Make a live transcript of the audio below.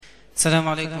السلام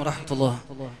عليكم ورحمة الله.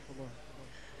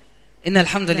 إن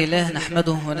الحمد لله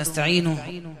نحمده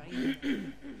ونستعينه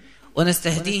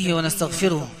ونستهديه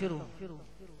ونستغفره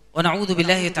ونعوذ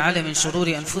بالله تعالى من شرور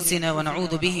أنفسنا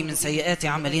ونعوذ به من سيئات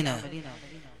عملنا.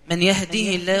 من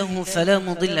يهديه الله فلا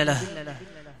مضل له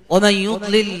ومن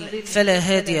يضلل فلا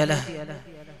هادي له،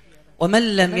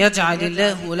 ومن لم يجعل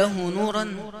الله له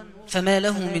نورا فما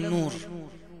له من نور.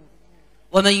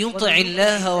 ومن يطع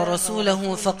الله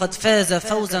ورسوله فقد فاز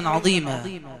فوزا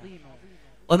عظيما،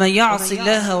 ومن يعص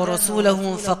الله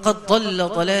ورسوله فقد ضل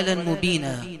ضلالا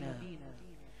مبينا.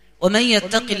 ومن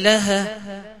يتق الله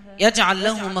يجعل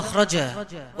له مخرجا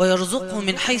ويرزقه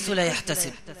من حيث لا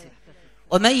يحتسب،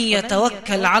 ومن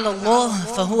يتوكل على الله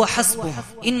فهو حسبه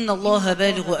إن الله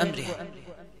بالغ أمره.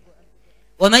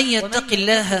 ومن يتق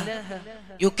الله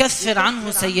يكفر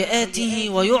عنه سيئاته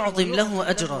ويعظم له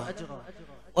أجرا،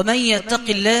 ومن يتق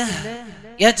الله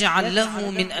يجعل له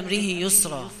من أمره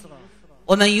يسرا،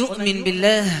 ومن يؤمن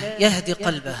بالله يهدي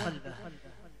قلبه.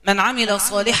 من عمل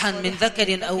صالحا من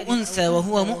ذكر أو أنثى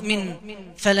وهو مؤمن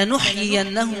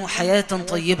فلنحيينه حياة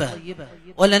طيبة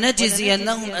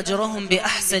ولنجزينهم أجرهم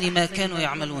بأحسن ما كانوا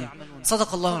يعملون.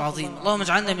 صدق الله العظيم. اللهم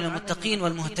اجعلنا من المتقين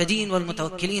والمهتدين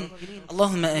والمتوكلين،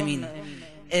 اللهم آمين.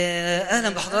 أهلا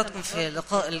بحضراتكم في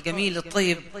اللقاء الجميل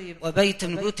الطيب وبيت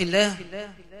من بيوت الله.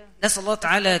 نسأل الله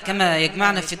تعالى كما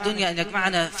يجمعنا في الدنيا أن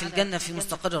يجمعنا في الجنة في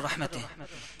مستقر رحمته.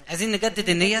 عايزين نجدد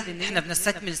النية. احنا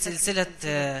بنستكمل سلسلة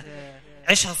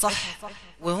عيشها صح،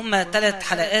 وهم 3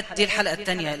 حلقات، دي الحلقة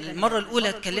الثانية. المرة الأولى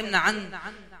اتكلمنا عن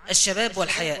الشباب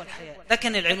والحياء، ده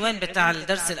كان العنوان بتاع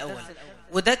الدرس الأول،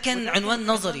 وده كان عنوان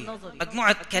نظري،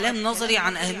 مجموعة كلام نظري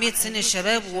عن أهمية سن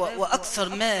الشباب، وأكثر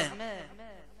ما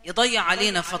يضيع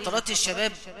علينا فترات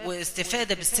الشباب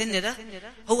واستفادة بالسن ده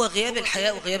هو غياب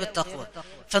الحياء وغياب التقوى.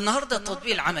 فالنهاردة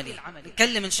التطبيق العملي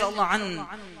نتكلم إن شاء الله عن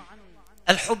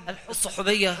الحب،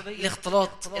 الصحوبية،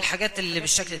 الاختلاط، الحاجات اللي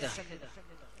بالشكل ده.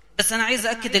 بس أنا عايز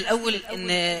أكد الأول إن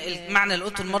المعنى اللي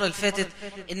قلته المرة اللي فاتت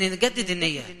إن نجدد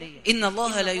النية. إن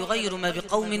الله لا يغير ما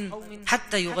بقوم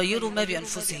حتى يغيروا ما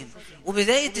بأنفسهم.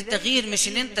 وبداية التغيير مش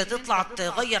إن أنت تطلع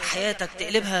تغير حياتك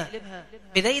تقلبها،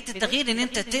 بداية التغيير إن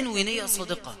أنت تنوي نية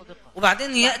صادقة،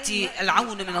 وبعدين يأتي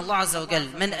العون من الله عز وجل.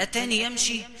 من أتاني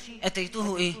يمشي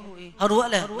أتيته إيه؟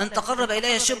 هرولة. من تقرب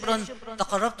إلي شبرا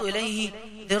تقربت إليه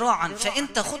ذراعا.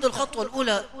 فأنت خد الخطوة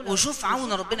الأولى وشوف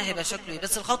عون ربنا هيبقى شكله إيه،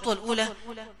 بس الخطوة الأولى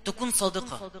تكون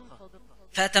صادقة.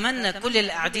 فأتمنى كل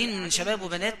اللي قاعدين من شباب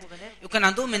وبنات يكون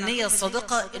عندهم النية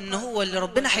الصادقة إن هو اللي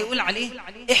ربنا هيقول عليه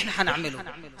إحنا هنعمله.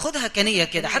 خدها كنية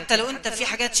كده، حتى لو أنت في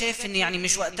حاجات شايف إن يعني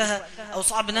مش وقتها أو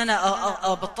صعب إن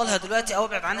أنا أبطلها دلوقتي أو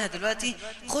أبعد عنها دلوقتي.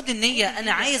 خد النية،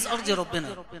 أنا عايز أرضي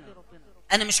ربنا،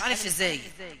 أنا مش عارف إزاي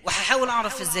وهحاول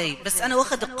أعرف إزاي، بس أنا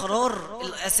واخد القرار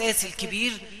الأساسي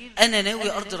الكبير، أنا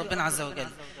ناوي أرضي ربنا عز وجل.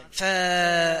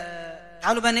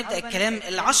 تعالوا بقى نبدأ الكلام.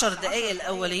 10 دقايق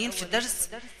الأولين في الدرس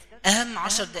أهم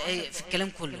 10 دقايق في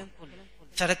الكلام كله،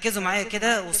 فركزوا معايا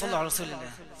كده وصلوا على رسول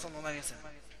الله صلى الله عليه وسلم.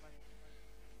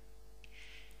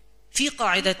 في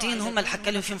قاعدتين هم اللي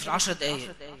هتكلم فيهم في 10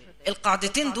 دقايق.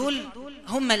 القاعدتين دول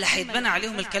هم اللي هيتبنى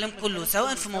عليهم الكلام كله،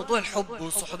 سواء في موضوع الحب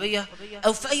والصحوبية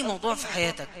أو في أي موضوع في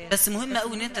حياتك. بس مهم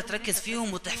قوي إن أنت تركز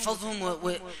فيهم وتحفظهم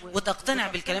وتقتنع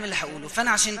بالكلام اللي هقوله.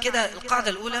 فأنا عشان كده القاعدة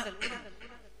الأولى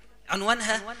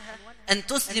عنوانها أن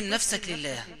تسلم نفسك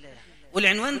لله.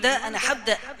 والعنوان ده أنا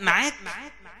هبدأ معاك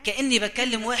كأني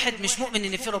بكلم واحد مش مؤمن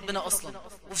إن في ربنا أصلا،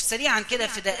 وفي سريعا كده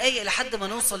في دقايق لحد ما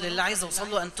نوصل للي عايز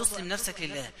أوصل له، أن تسلم نفسك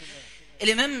لله.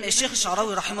 الإمام الشيخ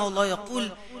الشعراوي رحمه الله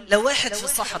يقول: لو واحد في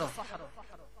الصحراء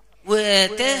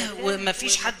وتاه وما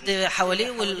فيش حد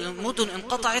حواليه والمدن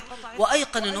انقطعت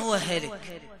وأيقن إن هو هالك،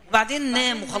 وبعدين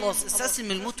نام وخلاص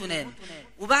استسلم الموت ونام،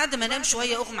 وبعد ما نام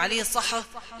شوية أغم عليه الصحة،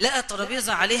 لقى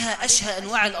ترابيزة عليها أشهى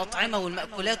أنواع الأطعمة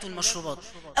والمأكولات والمشروبات،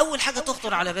 أول حاجة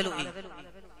تخطر على باله إيه؟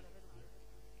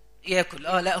 ياكل.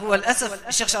 لا، هو للأسف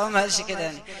الشيخ شعبان ما قالش كده،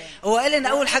 يعني هو قال إن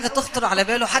أول حاجة تخطر على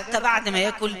باله حتى بعد ما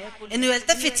ياكل إنه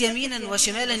يلتفت يمينا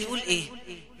وشمالا يقول إيه؟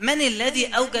 من الذي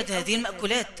أوجد هذه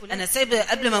المأكولات؟ أنا سايب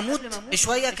قبل ما أموت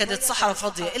بشوية كانت صحراء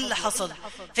فاضية، إيه اللي حصل؟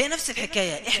 فهي نفس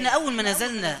الحكاية. إحنا أول ما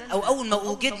نزلنا أو أول ما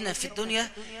وجدنا في الدنيا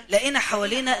لقينا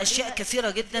حوالينا أشياء كثيرة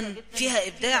جدا فيها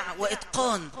إبداع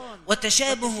وإتقان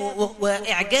وتشابه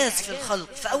وإعجاز في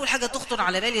الخلق. فأول حاجة تخطر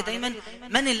على بالي دايما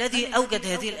من الذي أوجد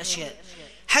هذه الأشياء.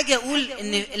 حاجة أقول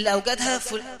إن اللي أوجدها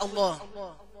الله،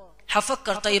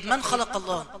 هفكر طيب من خلق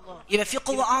الله؟ يبقى في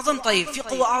قوة أعظم. طيب في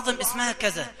قوة أعظم اسمها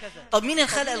كذا. طب مين اللي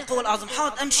خلق القوة الأعظم؟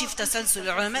 حاضر أمشي في تسلسل.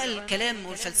 علماء الكلام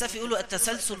والفلسفة يقولوا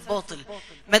التسلسل باطل.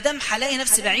 ما دام هلاقي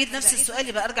نفسي بعيد نفس السؤال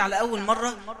يبقى أرجع لأول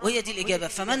مرة وهي دي الإجابة.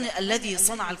 فمن الذي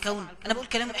صنع الكون؟ أنا بقول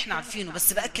كلام إحنا عارفينه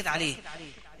بس بأكد عليه.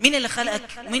 مين اللي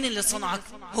خلقك؟ مين اللي صنعك؟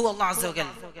 هو الله عز وجل.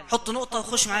 حط نقطة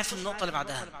وخش معايا في النقطة اللي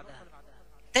بعدها.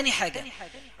 تاني حاجة،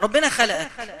 ربنا خلقك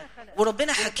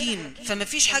وربنا حكيم، فما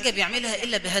فيش حاجة بيعملها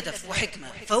إلا بهدف وحكمة،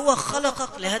 فهو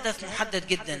خلقك لهدف محدد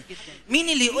جدا. مين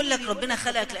اللي يقول لك ربنا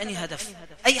خلقك لأني هدف؟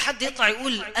 أي حد يطلع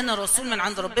يقول أنا رسول من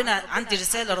عند ربنا، عندي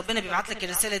رسالة ربنا بيبعت لك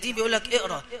الرسالة دي، بيقول لك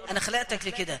اقرأ أنا خلقتك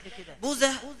لكده.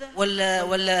 بوذا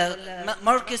ولا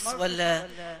ماركس ولا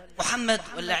محمد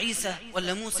ولا عيسى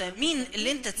ولا موسى، مين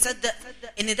اللي انت تصدق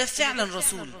ان ده فعلا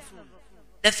رسول،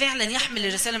 ده فعلا يحمل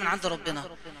الرسالة من عند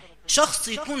ربنا؟ شخص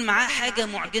يكون معاه حاجة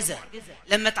معجزة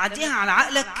لما تعديها على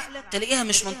عقلك تلاقيها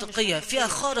مش منطقية، فيها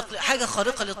حاجة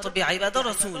خارقة للطبيعة، يبقى ده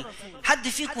رسول. حد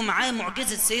فيكم معاه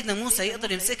معجزة سيدنا موسى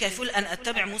يقدر يمسكها يقول أن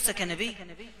أتبع موسى كنبي؟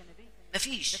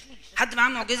 مفيش. حد معاه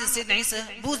معجزة سيدنا عيسى؟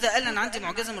 بوذا قال أنا عندي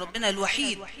معجزة من ربنا.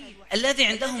 الوحيد الذي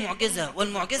عنده معجزة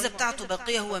والمعجزة بتاعته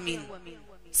باقية هو مين؟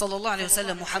 صلى الله عليه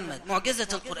وسلم، محمد. معجزة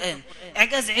القرآن،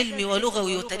 إعجاز علمي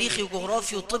ولغوي وتاريخي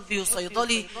وجغرافي وطبي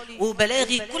وصيدلي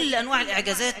وبلاغي، كل أنواع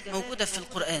الإعجازات موجودة في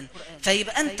القرآن.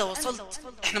 فيبقى أنت وصلت،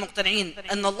 إحنا مقتنعين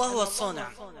أن الله هو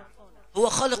الصانع، هو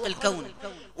خالق الكون،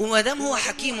 وما دام هو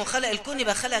حكيم وخلق الكون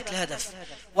يبقى خلقك لهدف.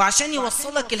 وعشان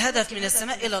يوصلك الهدف من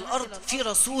السماء إلى الأرض في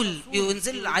رسول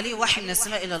بينزل عليه وحي من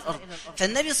السماء إلى الأرض.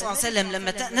 فالنبي صلى الله عليه وسلم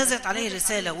لما نزلت عليه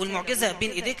الرسالة والمعجزة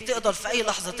بين إيديك، تقدر في أي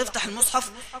لحظة تفتح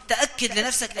المصحف تأكد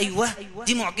لنفسك أيوه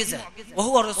دي معجزة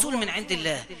وهو الرسول من عند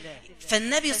الله.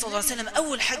 فالنبي صلى الله عليه وسلم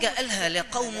أول حاجة قالها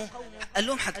لقومه، قال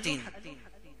لهم حاجتين.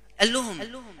 قال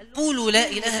لهم قولوا لا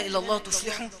إله إلا الله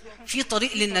تفلحوا، في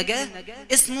طريق للنجاة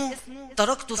اسمه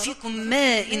تركت فيكم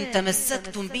ما إن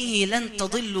تمسكتم به لن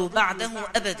تضلوا بعده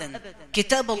أبدا،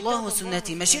 كتاب الله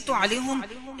وسنتي، مشيتوا عليهم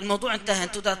الموضوع انتهى،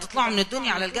 انتوا ده تطلعوا من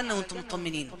الدنيا على الجنة وانتم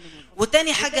مطمنين.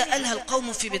 وتاني حاجة قالها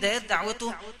القوم في بدايات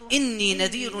دعوته، إني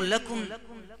نذير لكم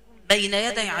بين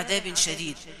يدي عذاب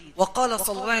شديد. وقال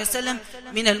صلى الله عليه وسلم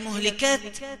من المهلكات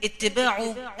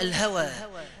اتباع الهوى.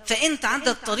 فأنت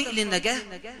عندك طريق للنجاة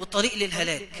وطريق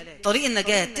للهلاك. طريق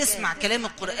النجاة تسمع كلام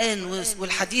القرآن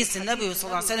والحديث النبي صلى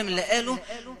الله عليه وسلم اللي قاله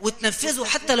وتنفذه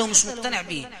حتى لو مش مقتنع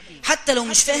بيه، حتى لو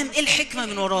مش فاهم ايه الحكمة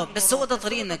من وراه، بس هو ده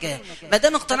طريق النجاة. ما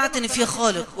دام اقتنعت ان في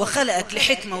خالق وخلقك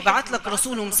لحكمة وبعت لك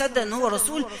رسول ومصدق ان هو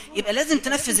رسول، يبقى لازم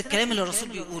تنفذ الكلام اللي الرسول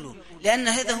بيقوله، لأن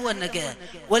هذا هو النجاة.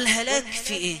 والهلاك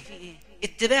في ايه؟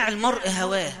 اتباع المرء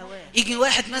هواه. يجي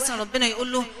واحد مثلا ربنا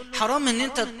يقول له حرام ان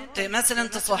انت مثلا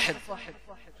تصاحب،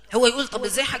 هو يقول طب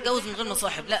ازاي هتجوز من غير ما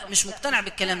صاحب؟ لا، مش مقتنع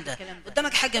بالكلام ده.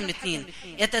 قدامك حاجة من اتنين،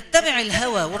 يا تتبع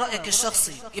الهوى ورأيك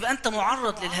الشخصي يبقى انت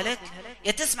معرض للهلاك،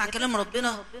 يا تسمع كلام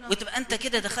ربنا وتبقى انت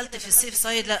كده دخلت في السيف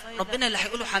سايد. لا، ربنا اللي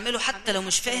هيقوله حامله حتى لو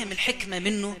مش فاهم الحكمة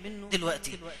منه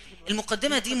دلوقتي.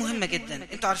 المقدمة دي مهمة جدا.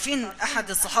 انتوا عارفين احد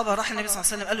الصحابة راح النبي صلى الله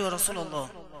عليه وسلم قال له يا رسول الله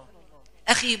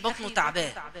اخي بطنه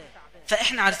تعباه،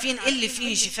 فاحنا عارفين ايه اللي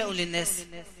فيه شفاء للناس؟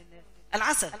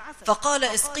 العسل. فقال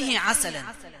اسقه عسلا.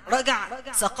 رجع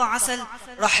سقى عسل،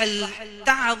 راح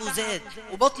تعبه زاد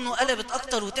وبطنه قلبت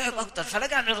اكتر وتعب اكتر،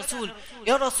 فرجع للرسول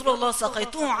يا رسول الله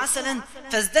سقيته عسلا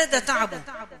فازداد تعبه.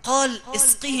 قال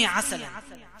اسقه عسلا.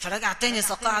 فرجع تاني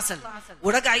سقى عسل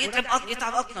ورجع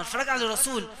يتعب اكتر، فرجع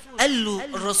للرسول. قال له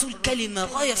الرسول كلمة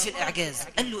غاية في الاعجاز،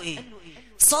 قال له ايه؟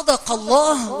 صدق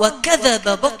الله وكذب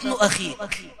بطن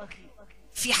اخيك.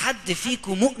 في حد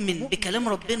فيكم مؤمن بكلام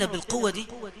ربنا بالقوة دي؟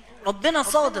 ربنا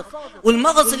صادق،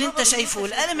 والمغص اللي انت شايفه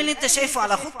والألم اللي انت شايفه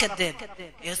على اخوك كذاب.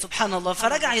 يا سبحان الله.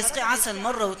 فرجع يسقي عسل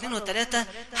مرة واثنين وثلاثة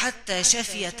حتى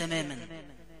شفي تماما.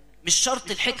 مش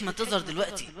شرط الحكمة تظهر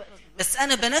دلوقتي، بس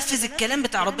انا بنفذ الكلام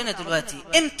بتاع ربنا دلوقتي.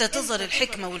 امتى تظهر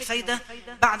الحكمة والفايدة؟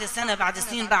 بعد سنة، بعد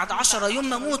سنين، بعد 10، يوم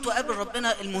ما اموت وقابل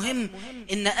ربنا. المهم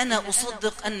ان انا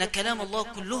اصدق ان كلام الله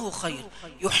كله خير،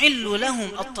 يحل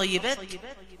لهم الطيبات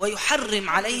ويحرم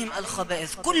عليهم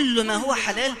الخبائث. كل ما هو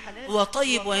حلال هو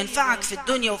طيب وينفعك في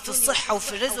الدنيا وفي الصحة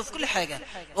وفي الرزق وفي كل حاجة،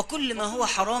 وكل ما هو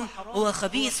حرام هو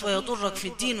خبيث ويضرك في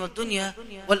الدين والدنيا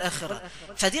والآخرة.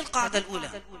 فدي القاعدة الأولى،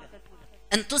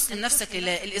 أن تسلم نفسك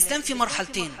لله. الإسلام في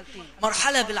مرحلتين،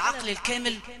 مرحلة بالعقل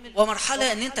الكامل،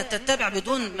 ومرحلة أن أنت تتبع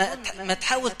بدون ما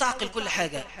تحاول تعقل كل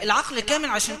حاجة. العقل كامل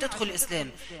عشان تدخل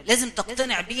الإسلام لازم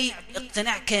تقتنع به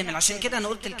اقتناع كامل. عشان كده أنا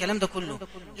قلت الكلام ده كله،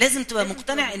 لازم تبقى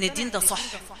مقتنع أن الدين ده صح،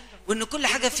 وأن كل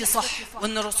حاجة فيه صح،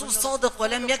 وأن الرسول صادق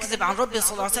ولم يكذب عن ربي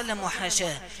صلى الله عليه وسلم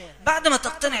وحاشاه. بعد ما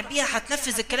تقتنع بيها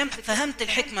هتنفذ الكلام. فهمت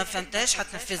الحكمة، فهمتهاش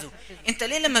هتنفذه. أنت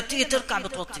ليه لما بتيجي تركع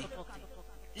بتوطي؟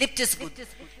 ليه بتسجد؟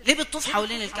 ليه بتطوف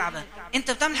حوالين الكعبة؟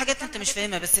 انت بتعمل حاجات انت مش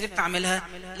فاهمها، بس ليه بتعملها؟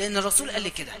 لان الرسول قال لي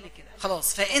كده.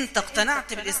 خلاص، فانت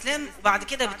اقتنعت بالاسلام وبعد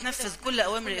كده بتنفذ كل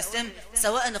اوامر الاسلام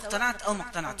سواء اقتنعت او ما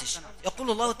اقتنعتش.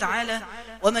 يقول الله تعالى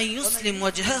ومن يسلم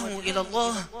وجهه الى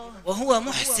الله وهو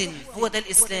محسن. هو ده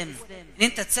الاسلام، ان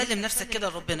انت تسلم نفسك كده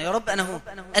لربنا. يا رب انا هو،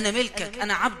 انا ملكك،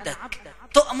 انا عبدك،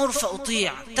 تأمر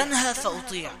فأطيع، تنهى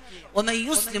فأطيع.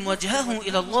 ومن يسلم وجهه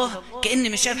إلى الله،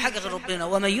 كأن مش شايف حاجة غير ربنا،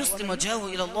 ومن يسلم وجهه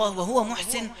إلى الله وهو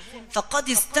محسن فقد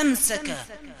استمسك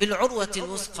بالعروة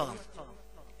الوثقى.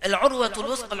 العروة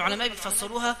الوثقى العلماء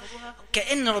بيفسروها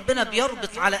كأن ربنا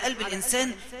بيربط على قلب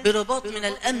الإنسان برباط من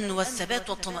الأمن والثبات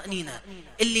والطمأنينة.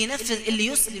 اللي ينفذ، اللي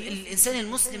يسلم، الإنسان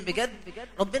المسلم بجد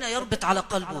ربنا يربط على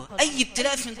قلبه. أي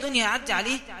ابتلاء في الدنيا يعدي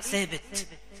عليه ثابت،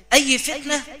 أي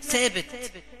فتنة ثابت،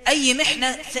 أي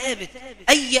محنة ثابت،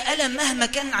 أي ألم مهما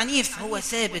كان عنيف هو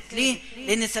ثابت. ليه؟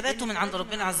 لأن ثباته من عند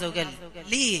ربنا عز وجل.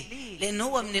 ليه؟ لأن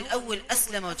هو من الأول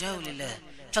أسلم وجهه لله.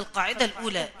 فالقاعدة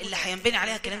الأولى اللي هينبني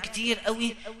عليها كلام كتير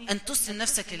قوي أن تسلم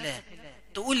نفسك لله.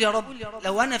 تقول يا رب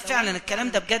لو أنا فعلا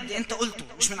الكلام ده بجد أنت قلته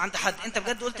مش من عند حد، أنت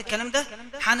بجد قلت الكلام ده،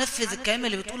 هنفذ الكلام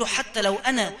اللي بتقوله حتى لو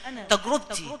أنا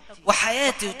تجربتي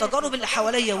وحياتي وتجارب اللي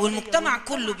حواليا والمجتمع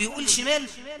كله بيقول شمال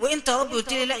وأنت يا رب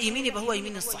قلت لي لا يمين، يبقى هو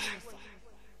يمين الصح.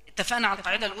 اتفقنا على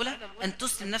القاعدة الأولى أن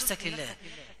تسلم نفسك لله.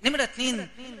 نمرة 2،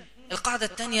 القاعدة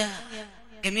الثانية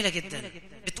جميلة جدا،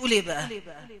 بتقول إيه بقى؟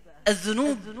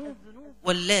 الذنوب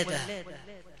ولادة.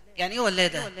 يعني ايه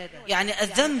ولادة؟ يعني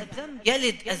الذنب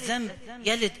يلد الذنب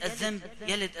يلد الذنب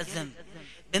يلد الذنب.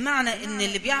 بمعنى ان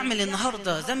اللي بيعمل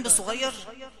النهاردة ذنب صغير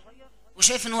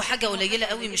وشايف ان هو حاجة قليلة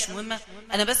قوي مش مهمة،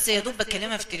 انا بس يا دوب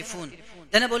بكلمها في التليفون،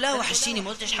 ده انا بقول لها وحشيني، ما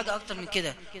قلتش حاجة اكتر من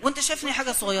كده، وانت شايفني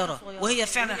حاجة صغيرة وهي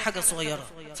فعلا حاجة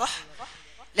صغيرة، صح؟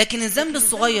 لكن الذنب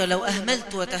الصغير لو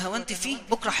أهملت وتهاونت فيه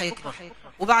بكرة هيكبر،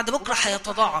 وبعد بكرة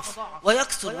هيتضاعف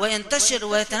ويكثر وينتشر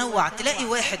ويتنوع. تلاقي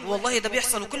واحد، والله ده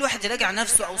بيحصل، وكل واحد يراجع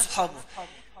نفسه أو صحابه،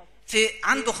 في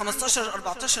عنده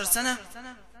 15-14 سنة،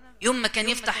 يوم ما كان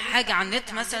يفتح حاجة على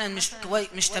النت مثلا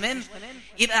مش تمام،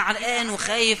 يبقى عرقان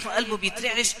وخايف وقلبه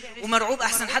بيترعش ومرعوب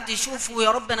أحسن حد يشوفه،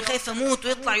 ويا رب أنا خايف أموت،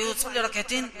 ويطلع يصلي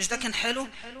ركعتين. مش ده كان حلو؟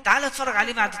 تعال اتفرج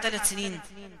عليه بعد 3 سنين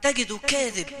تجده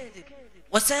كاذب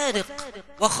وسارق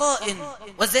وخائن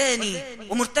وزاني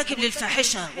ومرتكب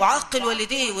للفاحشة وعاقل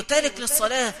والديه وتارك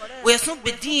للصلاة ويسب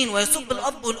الدين ويسب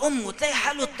الأب والأم، وتلاقي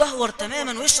حاله اتدهور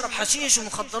تماما ويشرب حشيش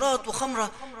ومخدرات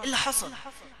وخمرة. اللي حصل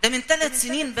ده من 3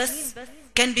 سنين بس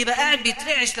كان بيبقى قاعد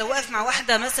بيترعش لو واقف مع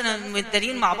واحدة مثلا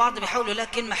متدارين مع بعض بيحاولوا لها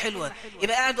كلمة حلوة،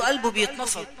 يبقى قاعد وقلبه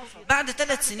بيتنفض. بعد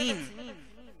 3 سنين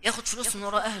ياخد فلوس من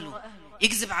وراء أهله،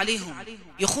 يكذب عليهم،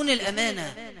 يخون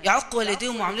الأمانة، يعق والديه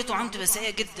ومعاملته عامة تبقى سيئة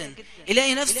جدا،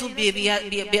 يلاقي نفسه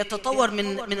بيتطور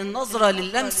من النظرة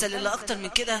لللمسة للي أكتر من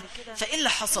كده. فإيه اللي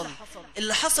حصل؟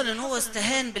 اللي حصل إن هو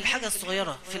استهان بالحاجة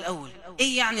الصغيرة في الأول.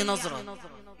 إيه يعني نظرة؟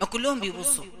 ما كلهم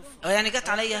بيبصوا، يعني جت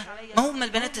عليا، ما هم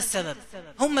البنات السبب،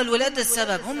 هم الولاد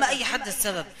السبب، هم أي حد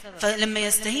السبب. فلما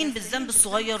يستهين بالذنب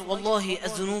الصغير، والله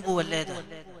الذنوب ولادة.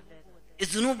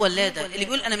 الذنوب ولادة. اللي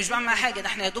بيقول أنا مش بعمل معاه حاجة، ده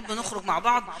احنا يا دوب بنخرج مع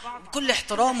بعض بكل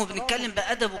احترام وبنتكلم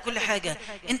بأدب وكل حاجة،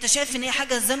 انت شايف ان هي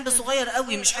حاجة ذنب صغير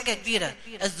قوي مش حاجة كبيرة.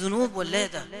 الذنوب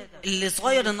ولادة. اللي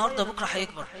صغير النهاردة بكرة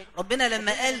هيكبر. ربنا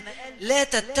لما قال لا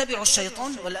تتبعوا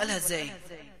الشيطان، ولا قالها ازاي؟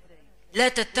 لا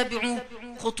تتبعوا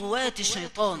خطوات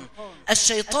الشيطان.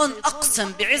 الشيطان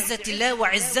أقسم بعزة الله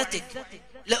وعزتك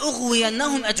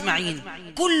لأغوينهم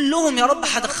أجمعين، كلهم يا رب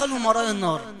هدخلهم وراء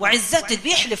النار، وعزتك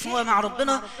بيحلف هو مع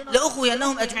ربنا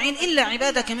لأغوينهم أجمعين إلا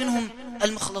عبادك منهم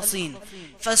المخلصين.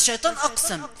 فالشيطان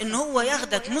أقسم إن هو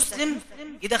ياخدك مسلم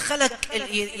يدخلك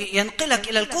ينقلك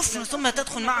إلى الكفر ثم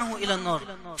تدخل معه إلى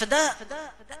النار. فده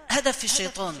هدف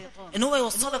الشيطان، إن هو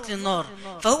يوصلك للنار.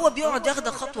 فهو بيقعد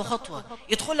ياخدك خطوة خطوة،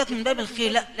 يدخلك من باب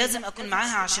الخير، لا لازم أكون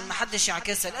معاها عشان ما حدش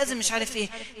يعكسها، لازم مش عارف إيه،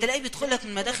 تلاقيه بيدخلك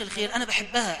من مداخل الخير. أنا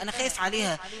بحبها، أنا خايف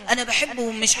عليها، أنا بحبه،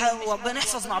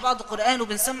 وبنحفظ مع بعض قرآن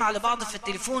وبنسمع لبعض في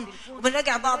التليفون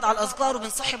وبنراجع بعض على الأذكار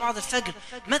وبنصحي بعض الفجر.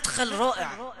 مدخل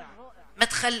رائع،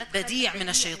 مدخل بديع من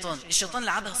الشيطان. الشيطان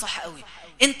لعبها صح قوي.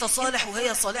 انت صالح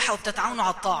وهي صالحة وبتتعاونوا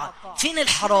على الطاعة. فين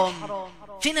الحرام؟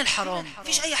 فين الحرام؟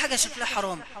 مفيش اي حاجة شكلها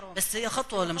حرام، بس هي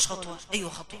خطوة ولا مش خطوة؟ ايوه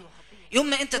خطوة. يوم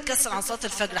ما انت تكسل عن صلاة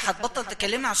الفجر هتبطل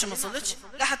تكلمها عشان ما صلتش؟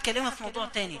 لا، هتكلمها في موضوع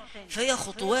تاني. فهي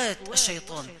خطوات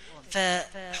الشيطان.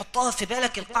 فحطها في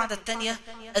بالك. القاعدة الثانية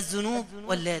الذنوب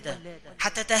ولادة.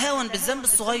 هتتهاون بالذنب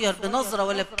الصغير بنظرة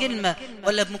ولا بكلمة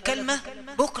ولا بمكالمة،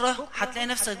 بكرة هتلاقي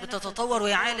نفسك بتتطور،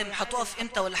 ويا عالم هتقف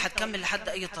امتى ولا هتكمل لحد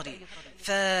اي طريق.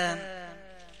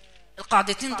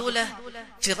 فالقاعدتين دول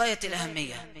في غاية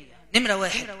الأهمية. نمرة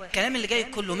 1، الكلام اللي جاي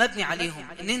كله مبني عليهم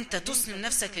ان انت تسلم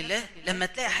نفسك لله. لما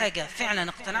تلاقي حاجة فعلا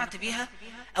اقتنعت بيها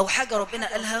او حاجة ربنا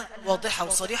قالها واضحة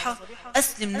وصريحة،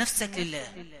 اسلم نفسك لله،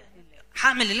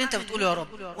 حاعمل اللي انت بتقوله يا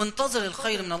رب، وانتظر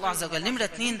الخير من الله عز وجل. نمرة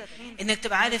 2، انك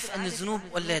تبقى عارف ان الذنوب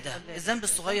ولادة، الذنب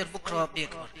الصغير بكرة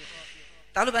بيكبر.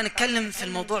 تعالوا بقى نتكلم في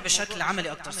الموضوع بشكل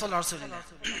عملي اكتر. صلوا على رسول الله.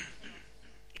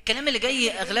 الكلام اللي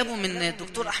جاي أغلبه من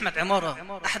الدكتور أحمد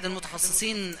عمارة، أحد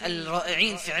المتخصصين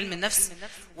الرائعين في علم النفس،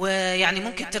 ويعني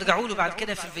ممكن ترجعوا له بعد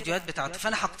كده في الفيديوهات بتاعته،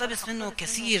 فأنا هقتبس منه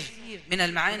كثير من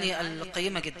المعاني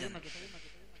القيمة جدا.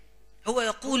 هو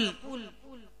يقول،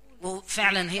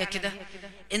 وفعلا هي كده،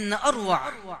 إن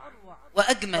أروع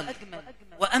وأجمل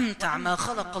وأمتع ما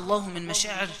خلق الله من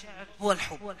مشاعر هو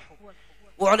الحب.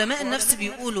 وعلماء النفس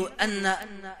بيقولوا أن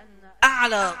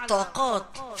أعلى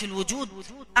طاقات في الوجود،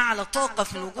 أعلى طاقة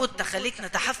في الوجود تخليك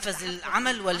نتحفز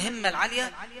العمل والهمة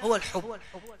العالية هو الحب.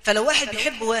 فلو واحد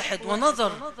بيحب واحد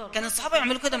ونظر، كان الصحابة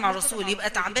يعملوا كده مع الرسول، يبقى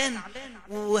تعبان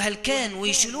وهلكان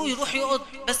ويشيلوه يروح يقعد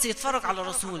بس يتفرج على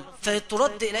الرسول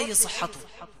فترد إليه صحته.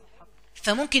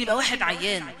 فممكن يبقى واحد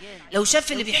عيان، لو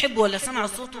شاف اللي بيحبه ولا سمع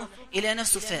صوته يلاقي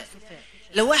نفسه فاق.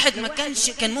 لو واحد ما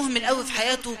كان مهمل قوي في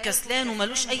حياته، كسلان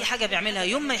ومالوش اي حاجه بيعملها،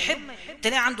 يوم ما يحب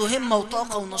تلاقي عنده همه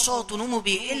وطاقه ونشاط ونومه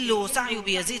بيقل وسعيه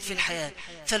بيزيد في الحياه.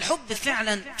 فالحب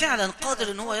فعلا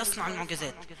قادر ان هو يصنع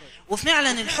المعجزات.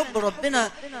 وفعلا الحب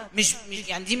ربنا مش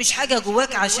يعني دي مش حاجه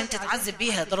جواك عشان تتعذب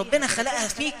بيها، ده ربنا خلقها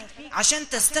فيك عشان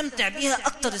تستمتع بيها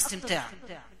اكتر استمتاع.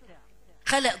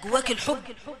 خلق جواك الحب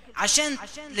عشان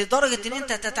لدرجه ان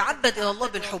انت تتعبد الى الله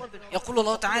بالحب. يقول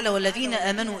الله تعالى: والذين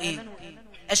امنوا ايه؟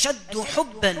 أشد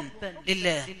حبا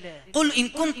لله. قل إن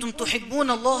كنتم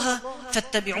تحبون الله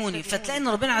فاتبعوني. فتلاقي أن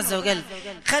ربنا عز وجل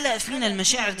خلق فينا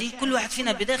المشاعر دي، كل واحد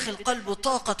فينا بداخل قلبه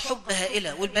طاقة حب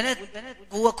هائلة، والبنات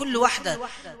هو كل واحدة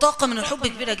طاقة من الحب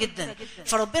كبيرة جدا.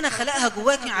 فربنا خلقها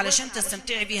جواكي علشان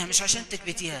تستمتعي بيها مش عشان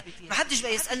تكبتيها. محدش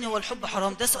بقى يسألني هو الحب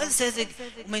حرام، ده سؤال ساذج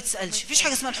وما يتسألش. فيش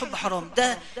حاجة اسمها الحب حرام،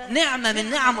 ده نعمة من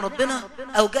نعم ربنا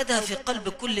أوجدها في قلب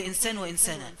كل إنسان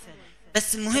وإنسانة.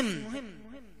 بس المهم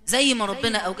زي ما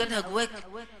ربنا أوجدها جواك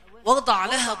وضع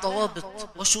لها ضوابط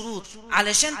وشروط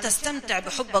علشان تستمتع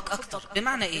بحبك أكتر.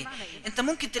 بمعنى إيه؟ أنت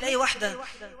ممكن تلاقي واحدة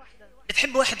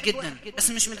بتحب واحد جدا بس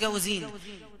مش متجوزين،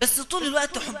 بس طول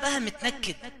الوقت حبها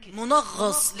متنكد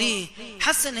منغص. ليه؟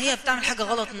 حاسة ان هي بتعمل حاجة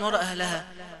غلط من وراء اهلها،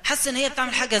 حاسة ان هي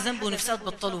بتعمل حاجة ذنب ونفسها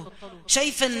تبطله،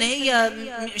 شايفة ان هي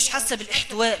مش حاسة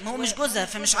بالاحتواء، ما هو مش جوزها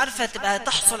فمش عارفة تبقى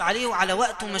تحصل عليه وعلى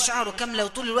وقته ومشاعره كاملة،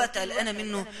 وطول الوقت قلقانة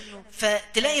منه.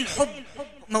 فتلاقي الحب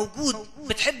موجود،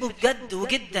 بتحبه بجد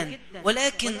وجدا،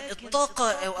 ولكن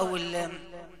الطاقة او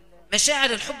مشاعر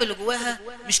الحب اللي جواها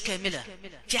مش كاملة،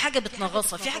 في حاجة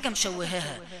بتنغصها، في حاجة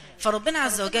مشوهاها. فربنا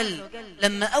عز وجل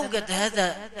لما أوجد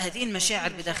هذه المشاعر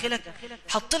بداخلك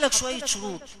حط لك شوية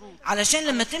شروط علشان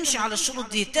لما تمشي على الشروط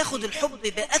دي تاخد الحب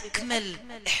بأكمل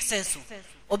إحساسه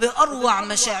وبأروع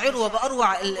مشاعره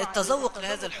وبأروع التذوق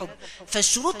لهذا الحب.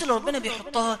 فالشروط اللي ربنا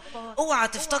بيحطها اوعى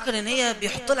تفتكر ان هي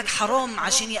بيحط لك حرام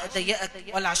عشان يضيقك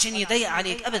ولا عشان يضيق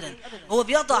عليك، ابدا. هو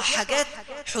بيضع حاجات،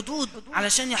 حدود،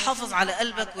 علشان يحافظ على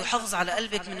قلبك ويحافظ على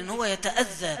قلبك من ان هو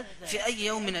يتأذى في اي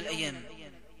يوم من الايام.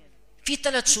 في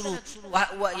 3 شروط،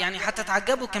 ويعني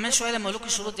هتتعجبوا كمان شوية لما اقول لكم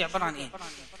الشروط دي عبارة عن ايه.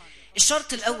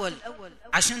 الشرط الاول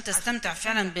عشان تستمتع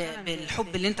فعلا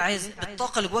بالحب اللي انت عايز،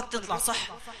 بالطاقة اللي جواك تطلع صح،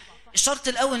 الشرط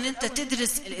الأول ان انت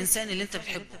تدرس الإنسان اللي انت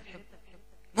بتحبه.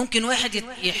 ممكن واحد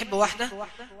يحب واحدة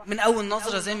من أول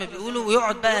نظرة زي ما بيقولوا،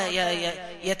 ويقعد بقى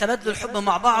يتبادلوا الحب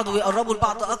مع بعض ويقربوا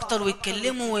لبعض أكتر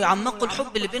ويتكلموا ويعمقوا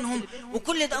الحب اللي بينهم،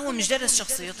 وكل ده هو مش دارس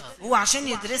شخصيتها. هو عشان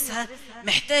يدرسها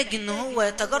محتاج ان هو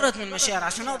يتجرد من المشاعر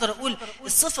عشان أقدر أقول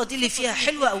الصفة دي اللي فيها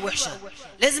حلوة أو وحشة.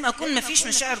 لازم أكون مفيش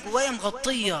مشاعر جوايا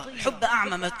مغطية، الحب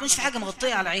أعمى، ما تكونش في حاجة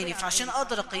مغطية على عيني. فعشان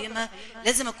أقدر أقيمها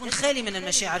لازم أكون خالي من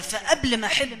المشاعر. فقبل ما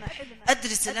أحب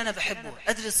أدرس اللي أنا بحبه،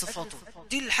 أدرس صفاته.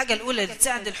 دي الحاجة الأولى اللي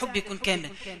تساعد الحب يكون كامل.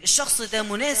 الشخص ده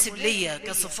مناسب ليا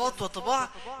كصفات وطباع،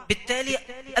 بالتالي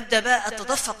أبدأ بقى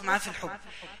أتدفق معاه في الحب.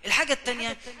 الحاجة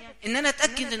التانية إن أنا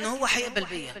أتأكد إن هو هيقبل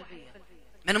بيا.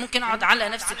 ما أنا ممكن أقعد أعلق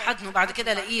نفسي بحد وبعد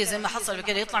كده ألاقيه زي ما حصل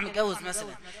بكده يطلع متجوز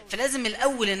مثلا. فلازم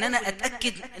الأول إن أنا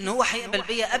أتأكد إن هو هيقبل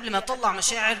بيا قبل ما أطلع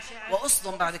مشاعر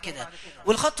وأصدم بعد كده.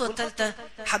 والخطوة الثالثة،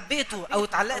 حبيته أو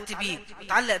اتعلقت بيه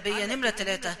اتعلق بيا. نمرة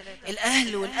 3،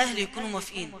 الأهل يكونوا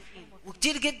موافقين.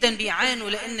 وكتير جدا بيعانوا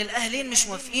لأن الأهلين مش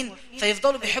موافقين،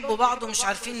 فيفضلوا بيحبوا بعض ومش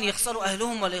عارفين يخسروا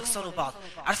أهلهم ولا يخسروا بعض.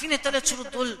 عارفين ال3 شروط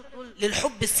دول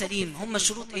للحب السليم هم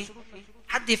شروط إيه؟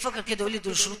 حد يفكر كده يقول لي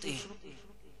دول شروط إيه؟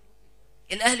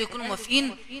 الأهل يكونوا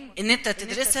موافقين إن أنت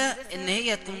تدرسها، إن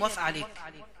هي تكون موافقة عليك.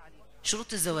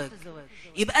 شروط الزواج،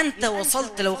 يبقى أنت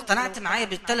وصلت لو اقتنعت معايا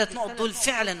بال3 نقط دول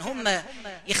فعلا هم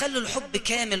يخلوا الحب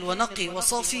كامل ونقي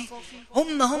وصافي،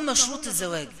 هم شروط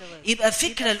الزواج. يبقى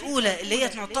الفكرة الأولى اللي هي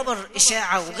تعتبر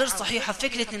إشاعة وغير صحيحة،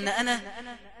 فكرة إن أنا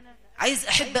عايز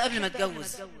أحب قبل ما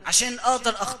أتجوز عشان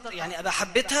أقدر يعني أبقى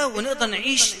حبيتها ونقدر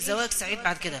نعيش زواج سعيد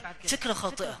بعد كده، فكرة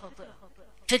خاطئة،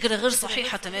 فكرة غير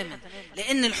صحيحة تماما.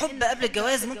 لأن الحب قبل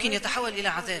الجواز ممكن يتحول إلى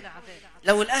عذاب.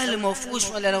 لو الاهل ما وافقوش،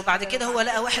 ولا لو بعد كده هو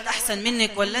لقى واحد احسن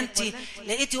منك، ولا انت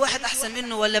لقيتي واحد احسن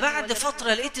منه، ولا بعد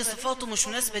فتره لقيتي صفاته مش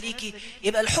مناسبه ليكي،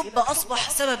 يبقى الحب اصبح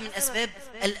سبب من اسباب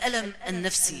الالم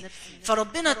النفسي.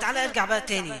 فربنا تعالى ارجع بقى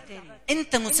تاني،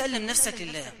 انت مسلم نفسك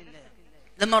لله.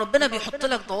 لما ربنا بيحط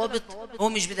لك ضوابط هو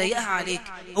مش بيضيقها عليك،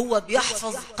 هو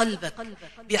بيحفظ قلبك،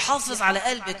 بيحافظ على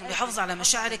قلبك، بيحافظ على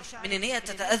مشاعرك من ان هي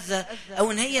تتأذى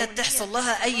او ان هي تحصل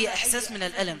لها اي احساس من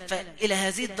الالم. فالى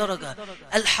هذه الدرجة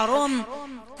الحرام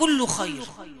كله خير.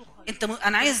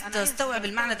 انا عايز تستوعب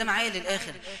المعنى ده معايا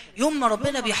للاخر. يوم ما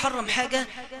ربنا بيحرم حاجة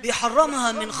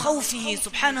بيحرمها من خوفه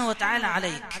سبحانه وتعالى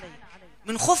عليك،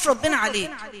 من خوف ربنا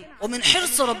عليك، ومن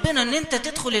حرص ربنا ان انت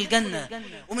تدخل الجنة،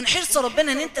 ومن حرص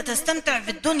ربنا ان انت تستمتع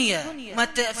في الدنيا، ما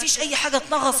فيش اي حاجة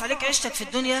تنغص عليك عيشتك في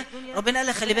الدنيا. ربنا قال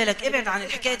لك خلي بالك، ابعد عن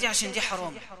الحكاية دي عشان دي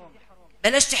حرام.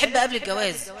 بلاش تحب قبل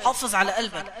الجواز، حافظ على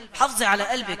قلبك، حافظي على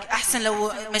قلبك. احسن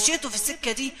لو مشيتوا في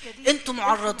السكة دي انتم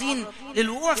معرضين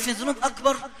للوقوع في ذنوب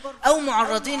اكبر، او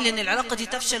معرضين لان العلاقة دي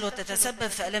تفشل وتتسبب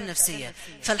في الام نفسية.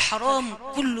 فالحرام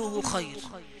كله خير.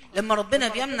 لما ربنا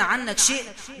بيمنع عنك شيء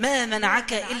ما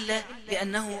منعك إلا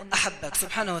لأنه أحبك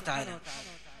سبحانه وتعالى.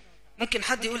 ممكن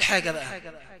حد يقول حاجة بقى،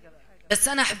 بس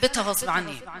أنا حبيتها غصب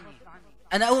عني،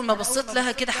 أنا أول ما بصيت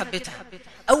لها كده حبيتها،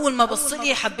 أول ما بص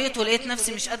لي حبيته ولقيت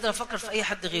نفسي مش قادر أفكر في أي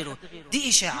حد غيره. دي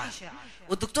إشاعة،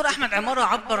 والدكتور أحمد عمارة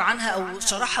عبر عنها أو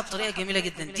شرحها بطريقة جميلة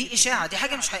جدا. دي إشاعة، دي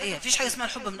حاجة مش حقيقية. فيش حاجة اسمها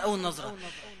الحب من أول نظرة.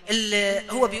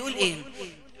 هو بيقول إيه؟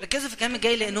 ركزوا في الكلام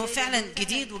الجاي لأنه فعلا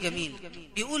جديد وجميل.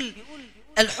 بيقول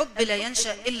الحب لا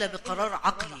ينشأ إلا بقرار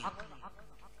عقلي.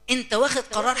 انت واخد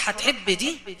قرار هتحب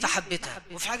دي فحبتها،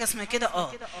 وفي حاجة اسمها كده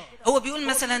هو بيقول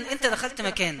مثلا انت دخلت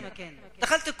مكان،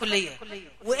 دخلت الكلية،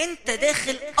 وانت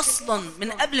داخل اصلا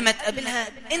من قبل ما تقابلها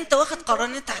انت واخد قرار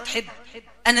ان انت هتحب.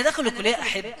 انا داخل الكلية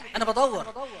احب، انا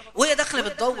بدور وهي داخله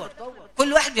بتدور،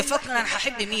 كل واحد بيفكر انا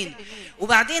هحب مين.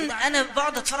 وبعدين انا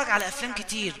بقعد اتفرج على افلام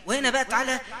كتير، وهنا بقى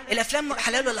تعالى الافلام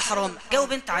حلال ولا حرام،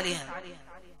 جاوب انت عليها.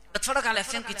 بتفرج على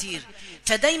افلام كتير،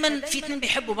 فدايما في اتنين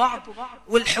بيحبوا بعض،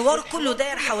 والحوار كله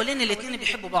داير حوالين الاتنين اللي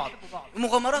بيحبوا بعض،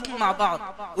 ومغامراتهم مع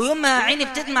بعض. ويوم ما عيني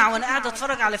بتدمع وانا قاعده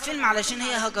اتفرج على فيلم علشان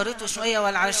هي هجرته شويه،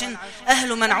 ولا علشان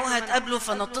اهله منعوها تقابله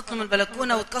فنطت له من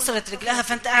البلكونه واتكسرت رجلها،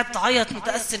 فانت قاعد تعيط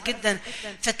متاثر جدا.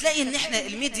 فتلاقي ان احنا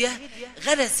الميديا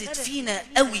غرست فينا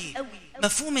قوي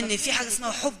مفهوم ان في حاجه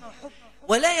اسمها حب،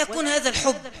 ولا يكون هذا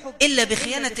الحب الا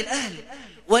بخيانه الاهل،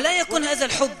 ولا يكون هذا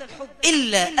الحب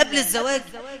إلا قبل الزواج،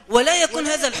 ولا يكون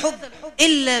هذا الحب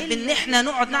إلا بأن احنا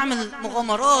نقعد نعمل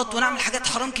مغامرات ونعمل حاجات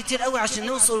حرام كتير قوي عشان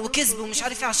نوصل، وكذب ومش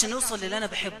عارف ايه عشان نوصل للي أنا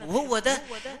بحبه. وهو ده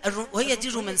وهي دي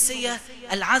الرومانسية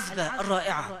العذبة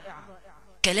الرائعة،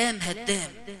 كلام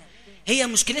هدام. هي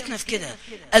مشكلتنا في كده،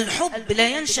 الحب لا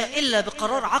ينشأ إلا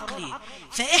بقرار عقلي.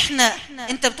 فإحنا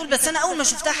أنت بتقول بس أنا أول ما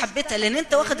شفتها حبيتها، لأن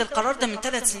أنت واخد القرار ده من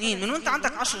 3 سنين، من وأنت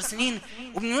عندك 10 سنين،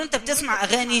 ومن وأنت بتسمع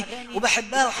أغاني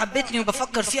وبحبها وحبتني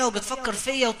وبفكر فيها وبتفكر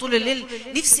فيا، وطول الليل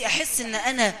نفسي أحس إن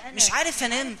أنا مش عارف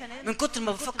أنام من كتر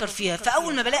ما بفكر فيها.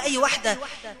 فأول ما بلاقي أي واحدة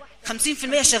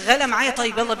 50% شغالة معايا،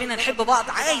 طيب يلا بينا نحب بعض،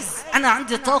 أنا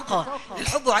عندي طاقة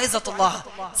للحب وعايزة أطلعها.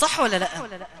 صح ولا لأ؟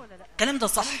 الكلام ده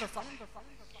صح.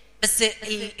 بس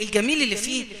الجميل اللي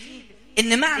فيه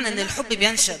ان معنى ان الحب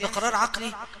بينشأ بقرار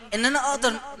عقلي ان انا اقدر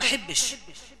ما احبش،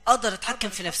 اقدر اتحكم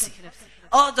في نفسي،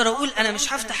 اقدر اقول انا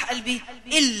مش هفتح قلبي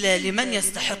الا لمن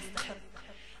يستحق.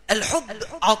 الحب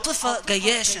عاطفة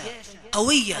جياشة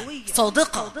قوية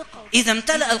صادقة، إذا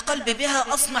امتلأ القلب بها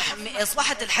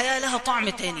أصبحت الحياة لها طعم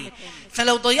تاني.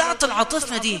 فلو ضيعت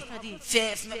العاطفة دي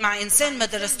مع إنسان ما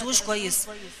درستوش كويس،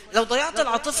 لو ضيعت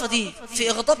العاطفة دي في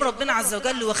إغضاب ربنا عز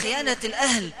وجل وخيانة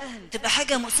الأهل، تبقى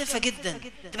حاجة مؤسفة جدا،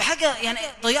 تبقى حاجة يعني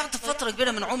ضيعت فترة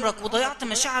كبيرة من عمرك وضيعت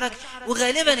مشاعرك.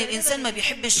 وغالبا الإنسان ما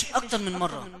بيحبش أكتر من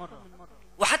مرة،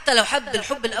 وحتى لو حب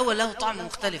الحب الأول له طعم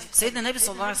مختلف. سيدنا النبي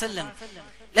صلى الله عليه وسلم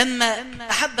لما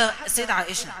أحب السيدة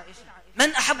عائشة،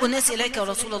 من أحب الناس إليك يا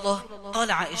رسول الله؟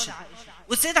 قال عائشة.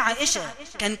 والسيدة عائشة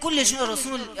كان كل شيء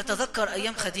الرسول يتذكر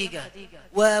أيام خديجة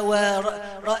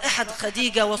ورائحة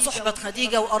خديجة وصحبة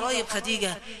خديجة وقرايب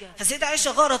خديجة. فالسيدة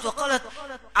عائشة غارت وقالت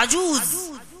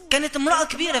عجوز، كانت امرأة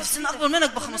كبيرة في السن أكبر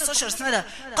منك ب15 سنة،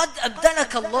 قد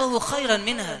أبدلك الله خيرا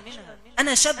منها.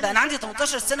 أنا شابة، أنا عندي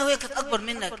 18 سنة وهي كانت أكبر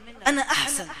منك، أنا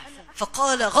أحسن.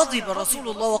 فقال غضب رسول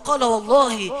الله وقال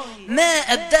والله ما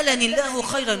أبدلني الله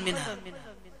خيرا منها.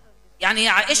 يعني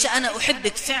يا عائشة أنا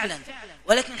أحبك فعلا،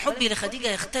 ولكن حبي لخديجة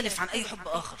يختلف عن أي حب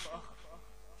آخر،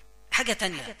 حاجة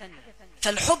تانية.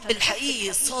 فالحب الحقيقي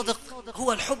الصادق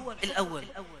هو الحب الأول.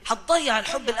 هتضيع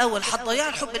الحب الأول، هتضيع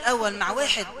الحب الأول مع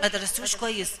واحد ما درستوش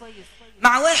كويس،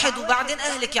 مع واحد وبعدين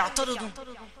أهلك يعترضوا،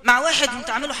 مع واحد وانت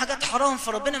عملوا حاجات حرام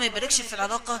فربنا ما يباركش في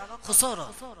العلاقة،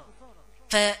 خسارة.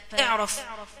 فاعرف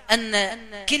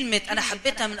أن كلمة أنا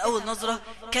حبيتها من أول نظرة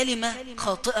كلمة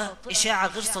خاطئة، إشاعة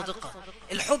غير صادقة.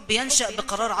 الحب ينشأ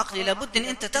بقرار عقلي، لابد أن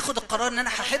أنت تاخد القرار أن أنا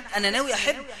هحب، أنا ناوي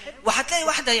أحب، وهتلاقي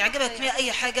واحدة يعجبك فيها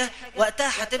أي حاجة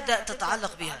وقتها هتبدأ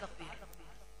تتعلق بيها،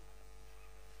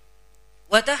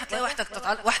 وقتها هتلاقي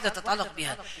واحدة تتعلق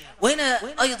بيها. وهنا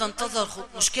أيضا تظهر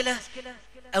مشكلة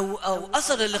أو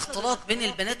أثر الاختلاط بين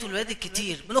البنات والولاد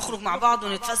الكتير. بنخرج مع بعض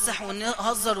ونتفسح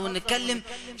ونهزر ونتكلم،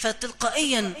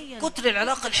 فتلقائيا كتر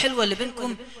العلاقة الحلوة اللي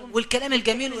بينكم والكلام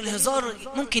الجميل والهزار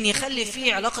ممكن يخلي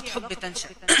فيه علاقة حب تنشأ.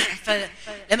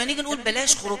 فلما نيجي نقول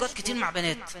بلاش خروجات كتير مع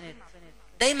بنات،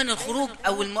 دايما الخروج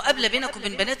أو المقابلة بينك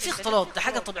وبين بنات في اختلاط، ده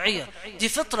حاجة طبيعية، دي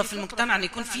فطرة في المجتمع أن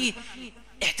يكون فيه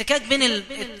احتكاك بين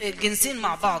الجنسين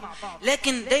مع بعض،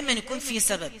 لكن دايما يكون في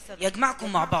سبب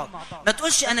يجمعكم مع بعض. ما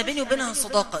تقولش انا بيني وبينها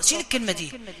صداقة، شيل الكلمة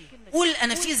دي، قول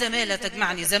انا في زمالة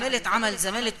تجمعني، زمالة عمل،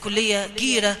 زمالة كلية،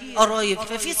 جيرة، قرايب،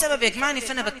 ففي سبب يجمعني،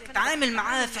 فانا بتعامل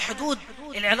معاها في حدود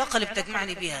العلاقة اللي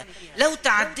بتجمعني بيها. لو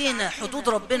تعدينا حدود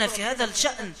ربنا في هذا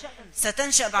الشأن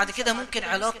ستنشأ بعد كده ممكن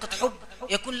علاقة حب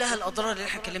يكون لها الأضرار اللي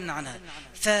احنا اتكلمنا عنها.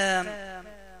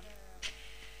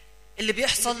 اللي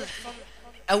بيحصل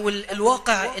أو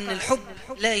الواقع إن الحب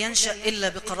لا ينشأ إلا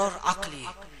بقرار عقلي.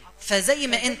 فزي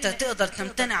ما أنت تقدر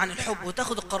تمتنع عن الحب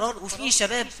وتاخد القرار، وفي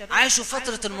شباب عاشوا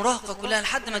فترة المراهقة كلها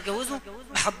لحد ما اتجوزوا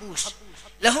ما حبوش،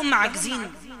 لا هم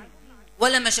عاجزين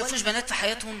ولا ما شافوش بنات في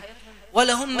حياتهم،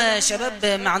 ولا هم شباب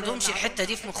ما عندهمش الحتة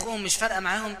دي في مخهم مش فارقة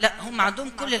معاهم، لا هم عندهم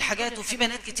كل الحاجات، وفي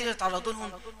بنات كتير اتعرضوا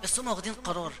لهم، بس هم واخدين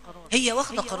قرار. هي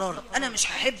واخدة قرار أنا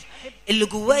مش هحب، اللي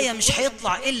جوايا مش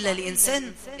هيطلع إلا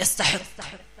لإنسان يستحق،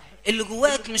 اللي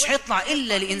جواك مش هيطلع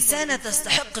إلا لإنسانة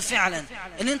تستحق فعلا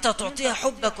أن أنت تعطيها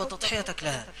حبك وتضحيتك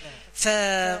لها.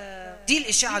 فدي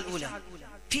الإشاعة الأولى.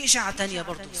 في إشاعة تانية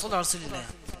برضو، صلى الله عليه رسول الله،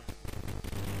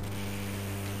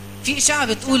 في إشاعة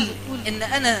بتقول إن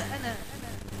أنا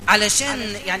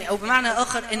علشان يعني أو بمعنى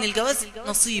آخر إن الجواز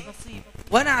نصيب،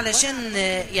 وأنا علشان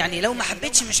يعني لو ما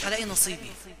حبيتش مش هلاقي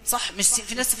نصيبي. صح؟ مش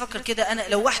في ناس تفكر كده. أنا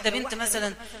لو واحدة بنت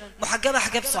مثلا محجبة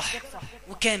حجاب صح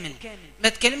وكامل، ما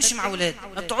تكلمش مع أولاد،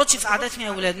 ما بتقعدش في قعدات فيها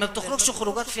أولاد، ما بتخرجش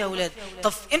خروجات فيها أولاد،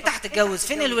 طب إمتى هتتجوز؟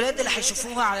 فين الولاد اللي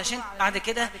هيشوفوها علشان بعد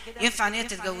كده ينفع ان هي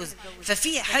تتجوز؟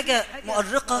 ففي حاجة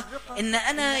مؤرقة إن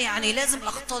أنا يعني لازم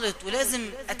أختلط ولازم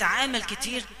أتعامل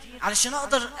كتير علشان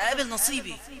أقدر أقابل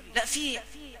نصيبي. لا،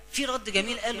 في رد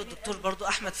جميل قاله الدكتور برضو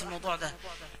أحمد في الموضوع ده،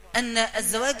 أن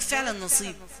الزواج فعلا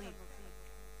نصيب،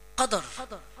 قدر،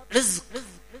 رزق،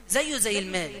 زيه زي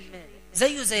المال،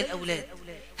 زيه زي الأولاد.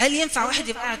 هل ينفع واحد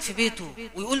يبقى قاعد في بيته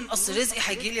ويقول أصل رزقي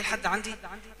هيجي لي لحد عندي؟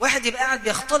 واحد يبقى قاعد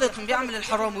بيختلط وبيعمل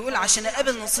الحرام ويقول عشان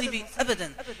أقابل نصيبي؟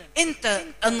 أبدا. أنت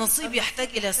النصيب يحتاج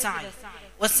إلى سعي،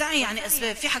 والسعي يعني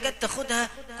أسباب، في حاجات تاخدها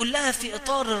كلها في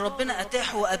إطار ربنا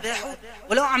أتاحه وأباحه،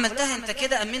 ولو عملتها أنت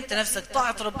كده أمنت نفسك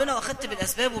طاعة ربنا وأخدت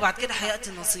بالأسباب، وبعد كده هيأتي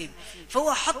النصيب.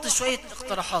 فهو حط شوية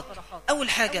اقتراحات. أول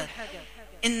حاجة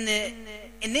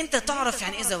إن أنت تعرف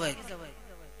يعني إيه زواج.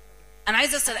 أنا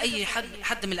عايز أسأل أي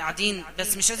حد من القاعدين،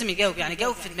 بس مش لازم يجاوب، يعني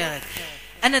جاوب في دماغك.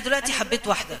 أنا دلوقتي حبيت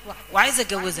واحدة وعايز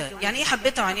أتجوزها، يعني إيه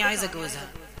حبيتها ويعني إيه عايز أتجوزها؟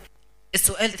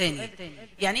 السؤال تاني،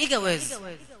 يعني إيه جواز؟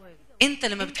 انت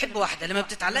لما بتحب واحدة، لما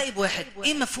بتتعلقي بواحد،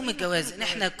 ايه مفهوم الجواز؟ ان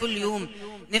احنا كل يوم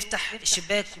نفتح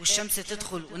الشباك والشمس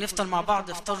تدخل ونفطر مع بعض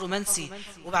افطار رومانسي،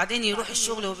 وبعدين يروح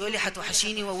الشغل وبيقول لي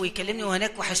هتوحشيني ويكلمني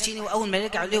وهناك وحشتيني، واول ما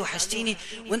يرجع يقول لي وحشتيني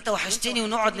وانت وحشتيني،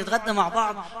 ونقعد نتغدى مع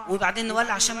بعض وبعدين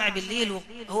نولع شمع بالليل.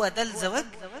 هو ده الزواج؟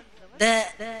 ده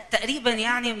تقريبا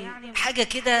يعني حاجة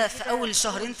كده في اول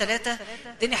شهرين ثلاثة،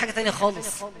 الدنيا حاجة تانية خالص.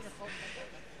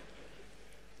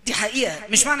 دي حقيقة.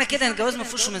 مش معنى كده ان الجواز ما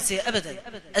فيهوش رومانسية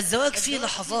ابدا. الزواج فيه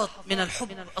لحظات من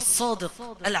الحب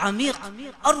الصادق العميق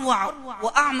اروع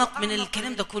واعمق من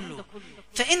الكلام ده كله.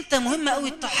 فانت مهم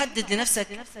قوي تحدد لنفسك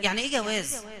يعني ايه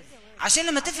جواز، عشان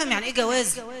لما تفهم يعني ايه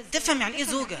جواز تفهم يعني ايه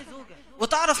زوجة،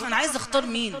 وتعرف انا عايز اختار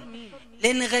مين.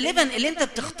 لان غالبا اللي انت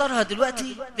بتختارها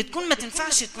دلوقتي بتكون ما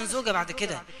تنفعش تكون زوجة بعد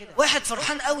كده. واحد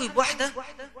فرحان قوي بواحدة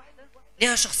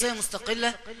ليها شخصية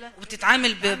مستقلة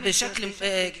وبتتعامل بشكل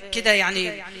كده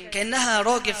يعني كأنها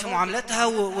راجل في معاملتها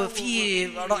وفي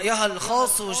رأيها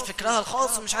الخاص وفكرها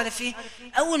الخاص ومش عارف ايه،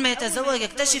 اول ما يتزوج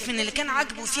يكتشف ان اللي كان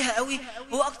عاجبه فيها قوي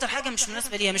هو اكتر حاجة مش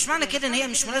مناسبة ليها. مش معنى كده ان هي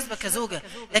مش مناسبة كزوجة،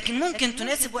 لكن ممكن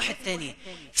تناسب واحد تاني.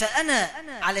 فانا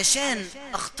علشان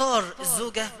اختار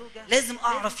الزوجة لازم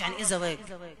اعرف يعني ايه زواج،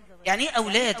 يعني ايه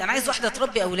اولاد. انا عايز واحده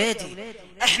تربي اولادي.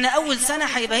 احنا اول سنه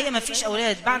هيبقى هي ما فيش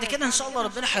اولاد، بعد كده ان شاء الله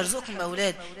ربنا هيرزقكم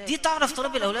باولاد. دي تعرف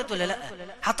تربي الاولاد ولا لا؟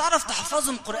 هتعرف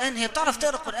تحفظهم قران؟ هي بتعرف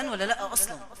تقرا قران ولا لا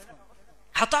اصلا؟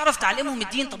 هتعرف تعلمهم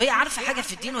الدين؟ طب هي عارفه حاجه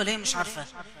في الدين ولا هي مش عارفه؟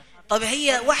 طب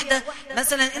هي واحده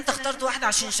مثلا انت اخترت واحده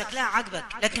عشان شكلها عاجبك،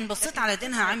 لكن بصيت على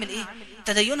دينها عامل ايه؟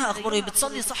 تدينها اخباره ايه،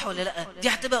 بتصلي صح ولا لا؟ دي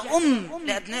هتبقى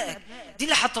لابنائك، دي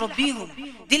اللي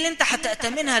هتربيهم، دي اللي انت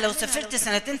هتأتمنها لو سافرت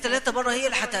 2-3 بره، هي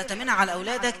اللي هتأتمنها على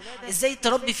اولادك، ازاي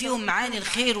تربي فيهم معاني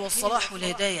الخير والصلاح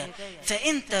والهدايه.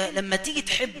 فانت لما تيجي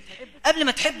تحب، قبل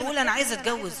ما تحب قول انا عايز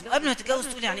اتجوز، وقبل ما تتجوز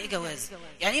تقول يعني ايه جواز،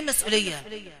 يعني ايه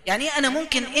مسؤوليه، يعني ايه انا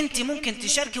انت ممكن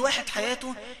تشاركي واحد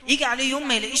حياته يجي عليه يوم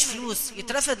ما يلاقيش فلوس،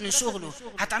 يترفد من شغله،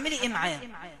 هتعملي ايه معاه؟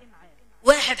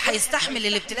 واحد هيستحمل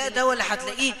الابتلاء ده ولا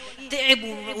هتلاقيه تعب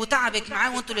وتعبك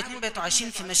معاه وانتوا الاثنين بقيتوا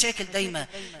عايشين في مشاكل دايما؟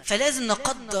 فلازم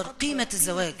نقدر قيمة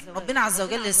الزواج. ربنا عز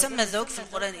وجل سمى الزواج في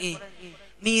القرآن ايه؟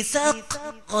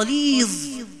 ميثاق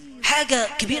غليظ، حاجة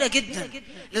كبيرة جدا،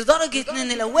 لدرجة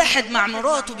ان لو واحد مع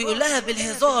مراته بيقول لها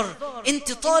بالهزار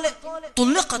انت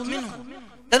طلقت منه.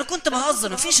 ده انا كنت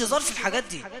بهزر، مفيش هزار في الحاجات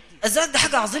دي. الزواج ده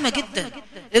حاجة عظيمة جدا،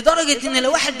 لدرجة ان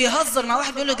لو واحد بيهزر مع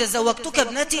واحد بيقول له زوجتك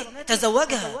ابنتي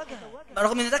تزوجها،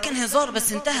 رغم ان ده كان هزار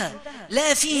بس انتهى،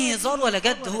 لا فيه هزار ولا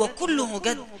جد، هو كله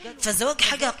جد. فالزواج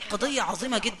حاجة قضية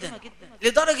عظيمة جدا،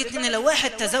 لدرجة ان لو واحد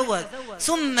تزوج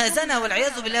ثم زنى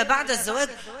والعياذ بالله بعد الزواج،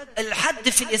 الحد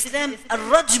في الاسلام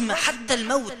الرجم حتى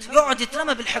الموت، يقعد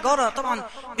يترمى بالحجارة، طبعا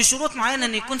بشروط معينة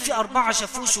ان يكون في 4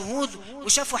 شافوه شهود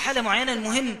وشافوا حالة معينة،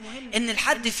 المهم ان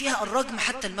الحد فيها الرجم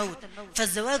حتى الموت.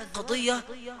 فالزواج قضية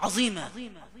عظيمة،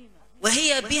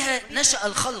 وهي بها نشأ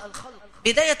الخلق.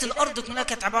 بداية الأرض كلها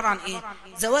كانت عبارة عن إيه؟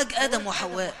 زواج آدم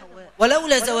وحواء،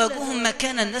 ولولا زواجهم ما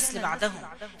كان النسل بعدهم.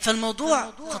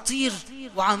 فالموضوع خطير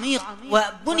وعميق،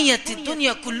 وبنيت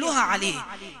الدنيا كلها عليه.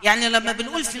 يعني لما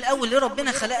بنقول في الأول ليه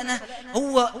ربنا خلقنا،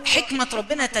 هو حكمة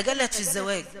ربنا تجلت في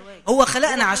الزواج. هو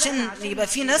خلقنا عشان يبقى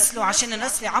في نسل، وعشان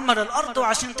النسل يعمر الأرض،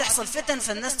 وعشان تحصل فتن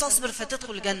فالناس تصبر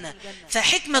فتدخل الجنة.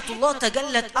 فحكمة الله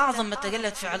تجلت أعظم ما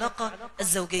تجلت في علاقة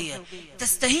الزوجية.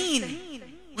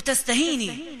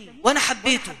 وتستهيني وانا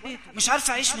حبيته مش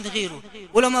عارفه اعيش من غيره،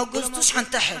 ولو ما اتجوزتوش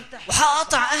هنتحر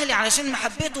وهقطع اهلي علشان ما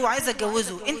حبيته وعايزه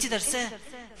اتجوزه. انت درساه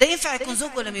ده ينفع يكون زوج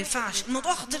ولا ما ينفعش؟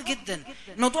 الموضوع خطير جدا.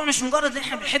 الموضوع مش مجرد ان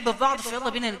احنا بنحب في بعض فيلا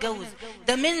بينا نتجوز،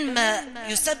 ده مما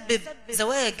يسبب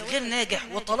زواج غير ناجح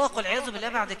وطلاق والعياذ بالله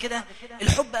بعد كده،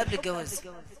 الحب قبل الجواز.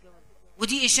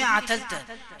 ودي إشاعة ثالثة،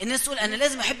 الناس تقول أنا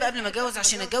لازم أحب قبل ما أتجوز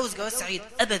عشان أتجوز جواز سعيد.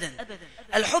 أبدا،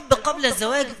 الحب قبل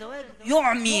الزواج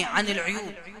يعمي عن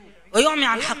العيوب ويعمي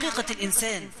عن حقيقة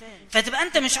الإنسان، فتبقى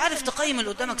أنت مش عارف تقيم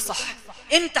اللي قدامك صح.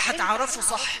 إمتى هتعرفه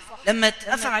صح؟ لما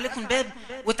تقفل عليكم باب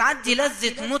وتعدي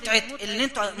لذة متعة اللي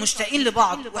انتوا مشتاقين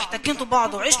لبعض واحتكيتوا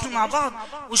بعض وعشتوا مع بعض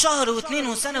وشهر واثنين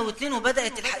وسنة واثنين،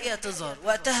 وبدأت الحقيقة تظهر.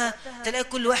 وقتها تلاقي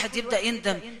كل واحد يبدأ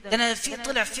يندم، ده أنا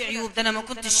طلع في عيوب، ده أنا ما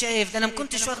كنتش شايف، ده أنا ما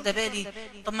كنتش واخده بالي.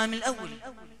 طب ما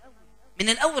من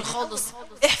الأول خالص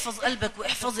احفظ قلبك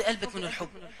واحفظي قلبك من الحب.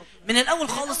 من الأول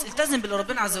خالص التزم باللي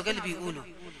ربنا عز وجل بيقوله.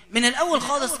 من الأول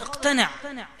خالص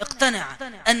اقتنع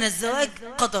أن الزواج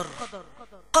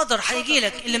قدر هيجي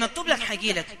لك، اللي مكتوب لك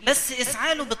هيجي لك، بس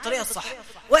اسعى له بالطريقة الصح.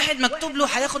 واحد مكتوب له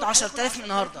هياخد 10,000 من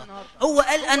النهاردة، هو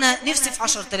قال أنا نفسي في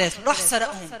 10,000، راح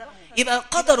سرقهم، يبقى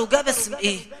قدره جاب بس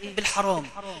بإيه؟ بالحرام.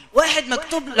 واحد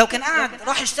مكتوب لو كان قاعد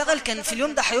راح يشتغل كان في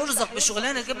اليوم ده هيرزق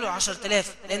بشغلانة تجيب له 10,000،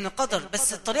 لأن قدر،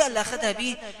 بس الطريقة اللي أخدها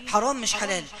بيه حرام مش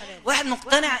حلال. واحد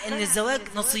مقتنع أن الزواج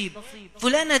نصيب،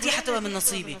 فلانة دي هتبقى من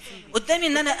نصيبي، قدامي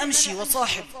أن أنا أمشي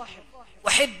وصاحب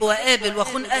واحب واقابل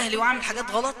واخون اهلي واعمل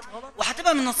حاجات غلط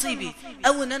وهتبقى من نصيبي،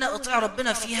 او ان انا اطيع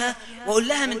ربنا فيها واقول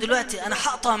لها من دلوقتي انا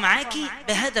هقطع معاكي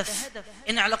بهدف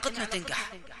ان علاقتنا تنجح.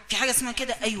 في حاجه اسمها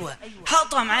كده، ايوه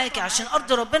هقطع معاكي عشان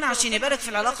ارضي ربنا، عشان يبارك في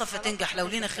العلاقه فتنجح لو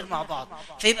لينا خير مع بعض.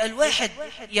 فيبقى الواحد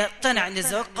يقتنع ان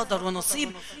الزواج قدر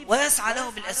ونصيب ويسعى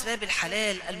له بالاسباب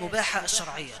الحلال المباحه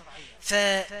الشرعيه.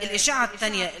 فالاشاعه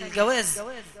الثانيه، الجواز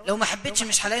لو ما حبيتش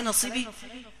مش هلاقي نصيبي.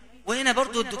 وهنا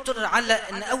برضو الدكتور علق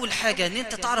ان اول حاجة ان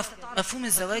انت تعرف مفهوم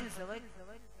الزواج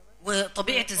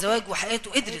وطبيعة الزواج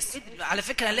وحقيقته. ادرس، على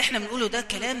فكرة اللي احنا بنقوله ده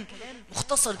كلام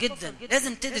مختصر جدا،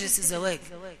 لازم تدرس الزواج،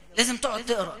 لازم تقعد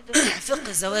تقرأ فقه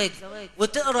الزواج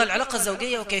وتقرأ العلاقة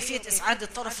الزوجية وكيفية اسعاد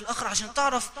الطرف الاخر عشان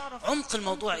تعرف عمق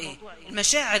الموضوع ايه.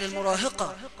 المشاعر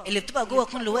المراهقة اللي بتبقى جوه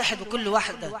كل واحد وكل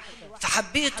واحدة،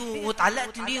 فحبيته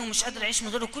وتعلقت بيه ومش قادر اعيش من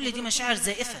غيره، كل دي مشاعر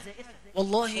زائفة،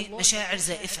 والله مشاعر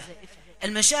زائفة.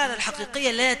 المشاعر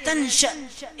الحقيقية لا تنشأ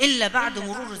إلا بعد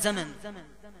مرور زمن.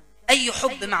 أي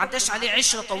حب ما عداش عليه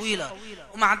عشرة طويلة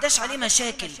وما عداش عليه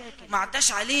مشاكل وما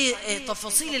عداش عليه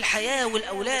تفاصيل الحياة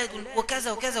والأولاد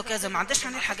وكذا وكذا وكذا، ما عداش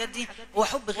عليه الحاجات دي، هو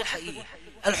حب غير حقيقي.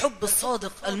 الحب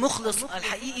الصادق المخلص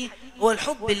الحقيقي هو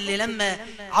الحب اللي لما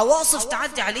عواصف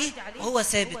تعدي عليه وهو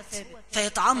ثابت،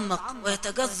 فيتعمق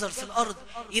ويتجذر في الأرض،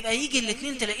 يبقى يجي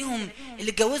الاثنين تلاقيهم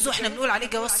اللي اتجوزوا احنا بنقول عليه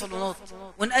جواز صالونات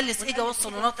ونقلس ايه جواز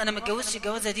صالونات، انا ما اتجوزش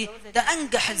الجوازه دي، ده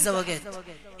انجح الزواجات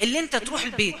اللي انت تروح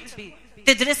البيت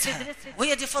تدرسها،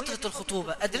 وهي دي فترة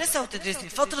الخطوبة. ادرسها وتدرسني.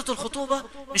 فترة الخطوبة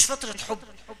مش فترة حب،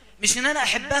 مش ان انا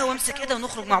احبها وامسك ايدها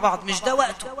ونخرج مع بعض، مش ده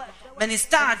وقته. من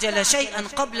استعجل شيئا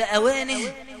قبل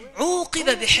اوانه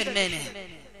عوقب بحرمانه.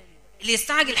 اللي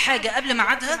يستعجل حاجة قبل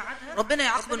ميعادها ربنا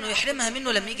يعاقبه انه يحرمها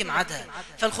منه لما يجي ميعادها.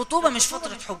 فالخطوبة مش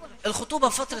فترة حب، الخطوبة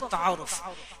فترة تعارف،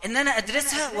 ان انا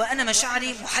ادرسها وانا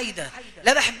مشاعري محايدة،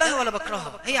 لا بحبها ولا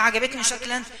بكرهها، هي عجبتني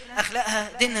شكلا،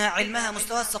 اخلاقها، دينها، علمها،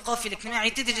 مستواها الثقافي الاجتماعي،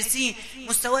 تدرسيه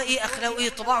مستواه ايه، اخلاقه ايه،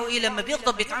 طباعه ايه، لما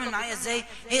بيغضب بيتعامل معايا ازاي.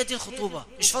 هي دي الخطوبة،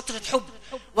 مش فترة حب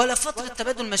ولا فترة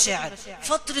تبادل مشاعر،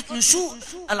 فترة نشوء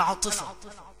العاطفة،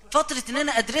 فترة ان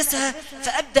انا ادرسها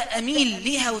فابدأ اميل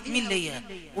ليها وتميل ليها،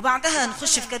 وبعدها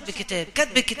نخش في كتب كتاب.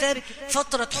 كتب الكتاب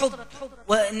فترة حب،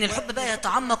 وان الحب بقى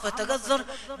يتعمق ويتجذر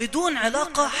بدون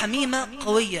علاقة حميمة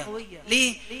قوية.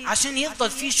 ليه؟ عشان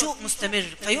يفضل فيه شوق مستمر،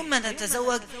 فيوم ما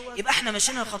نتزوج يبقى احنا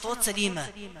ماشيين خطوات سليمة،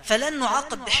 فلن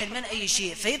نعاقب بحرمان اي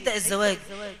شيء. فيبدأ الزواج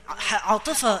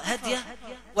عاطفة هادية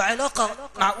وعلاقة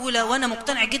معقولة، وانا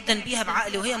مقتنع جدا بيها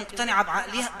بعقلي وهي مقتنعة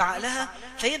بعقلها،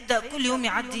 فيبدأ كل يوم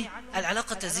يعدي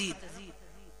العلاقة تزيد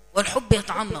والحب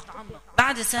يتعمق.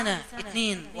 بعد سنة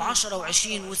 2 و10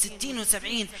 و20 و60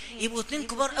 و70 يبقوا 2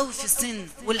 كبار قوي في السن،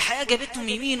 والحياة جابتهم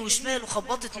يمين وشمال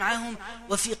وخبطت معاهم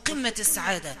وفي قمة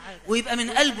السعادة، ويبقى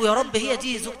من قلبه يا رب هي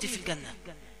دي زوجتي في الجنة.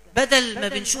 بدل ما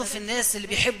بنشوف الناس اللي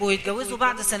بيحبوا ويتجوزوا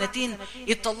بعد سنتين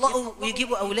يتطلقوا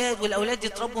ويجيبوا أولاد، والأولاد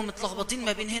يتربوا متلخبطين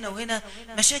ما بين هنا وهنا،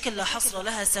 مشاكل لا حصر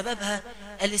لها سببها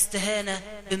الاستهانة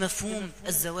بمفهوم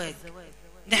الزواج.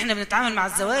 نحن بنتعامل مع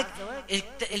الزواج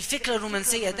الفكرة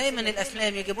الرومانسية، دايما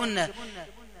الأفلام يجيبوا لنا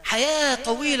حياة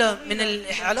طويلة من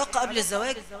العلاقة قبل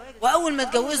الزواج، وأول ما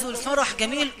تجوزوا الفرح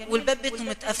جميل والباب بيتهم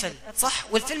اتقفل، صح؟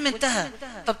 والفيلم انتهى.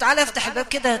 طب تعالى افتح الباب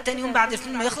كده تاني يوم بعد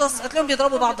الفيلم ما يخلص هتلاقيهم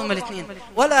بيضربوا بعض هما الاثنين،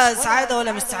 ولا سعادة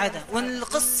ولا مش سعادة،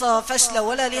 والقصة فاشلة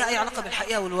ولا ليها أي علاقة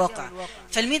بالحقيقة والواقع.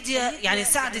 فالميديا يعني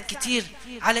ساعدت كتير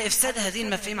على إفساد هذه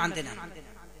المفاهيم عندنا.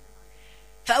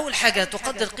 فأول حاجة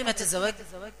تقدر قيمة الزواج.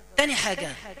 تاني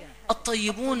حاجة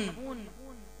الطيبون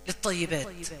للطيبات،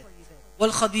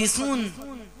 والخبيثون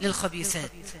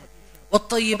للخبيثات،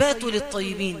 والطيبات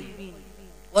للطيبين،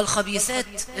 والخبيثات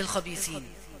للخبيثين.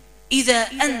 إذا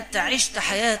أنت عشت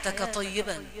حياتك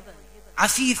طيبا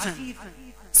عفيفا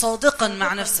صادقا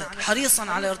مع نفسك حريصا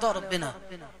على إرضاء ربنا،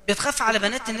 بتخاف على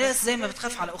بنات الناس زي ما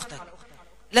بتخاف على أختك،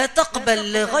 لا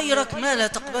تقبل لغيرك ما لا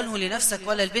تقبله لنفسك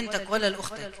ولا لبنتك ولا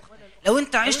لأختك. لو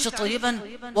أنت عشت طيبا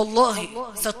والله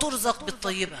سترزق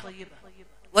بالطيبة.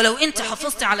 ولو أنت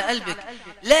حافظت على قلبك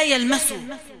لا يلمسه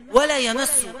ولا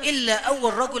يمسه إلا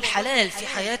أول رجل حلال في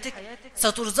حياتك،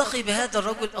 سترزقي بهذا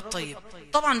الرجل الطيب.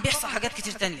 طبعا بيحصل حاجات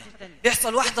كتير تانية،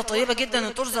 بيحصل واحدة طيبة جدا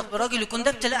وترزق براجل يكون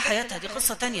ده ابتلاء حياتها، دي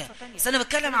قصة تانية، بس أنا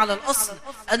بتكلم على الأصل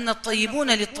أن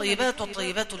الطيبون للطيبات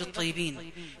والطيبات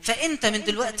للطيبين. فأنت من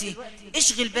دلوقتي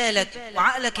اشغل بالك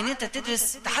وعقلك أن أنت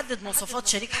تدرس، تحدد مواصفات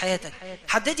شريك حياتك.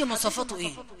 حددي مواصفاته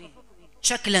إيه،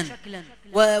 شكلا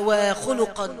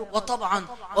وخلقا وطبعا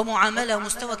ومعاملة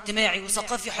ومستوى اجتماعي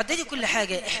وثقافي، حددي كل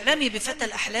حاجة. احلمي بفتى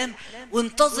الأحلام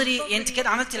وانتظري، يعني انت كده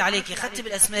عملتي اللي عليكي، خدتي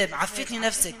بالأسباب، عفتني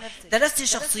نفسك، درستي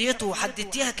شخصيته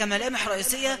وحددتيها كملامح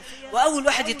رئيسية، وأول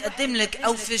واحد يتقدم لك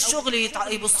أو في الشغل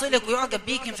يبص لك ويعجب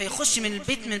بيك فيخش من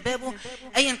البيت من بابه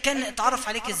أيا كان اتعرف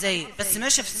عليك ازاي، بس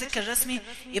ماشي في السكة الرسمي،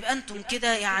 يبقى انتم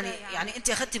كده يعني انت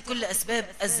اخدتي بكل أسباب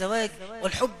الزواج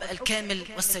والحب الكامل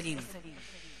والسليم.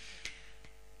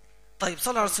 طيب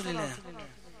صلى على رسول الله.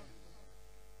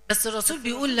 بس الرسول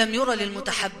بيقول لم يرى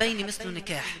للمتحبين مثل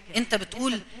نكاح. انت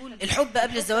بتقول الحب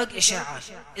قبل الزواج إشاعة،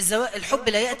 الحب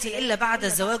لا يأتي إلا بعد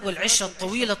الزواج والعشرة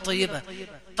الطويلة الطيبة.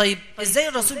 طيب ازاي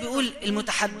الرسول بيقول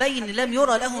المتحبين لم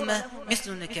يرى لهما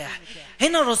مثل نكاح؟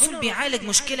 هنا الرسول بيعالج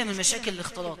مشكلة من مشاكل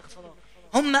الاختلاط.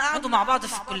 هم قعدوا مع بعض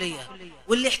في الكلية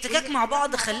والاحتكاك مع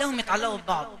بعض خلاهم يتعلقوا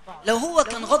ببعض. لو هو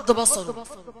كان غض بصره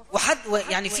وحد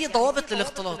يعني في ضوابط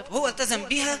للاختلاط وهو التزم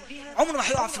بيها عمره ما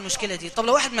هيقع في المشكلة دي. طب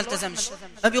لو واحد ما التزمش،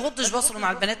 ما بيغضش بصره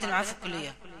مع البنات اللي معاه في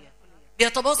الكلية،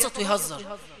 بيتباسط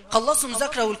ويهزر، خلصوا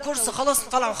مذاكرة والكورس خلص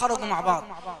طلعوا خرجوا مع بعض،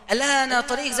 قال لها أنا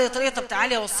طريقك زي طريقة، طب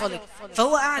تعالي أوصلك،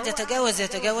 فهو قاعد يتجاوز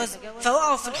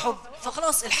فوقعوا في الحب.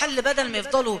 فخلاص الحل بدل ما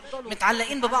يفضلوا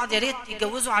متعلقين ببعض يا ريت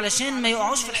يتجوزوا علشان ما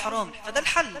يقعوش في الحرام، فده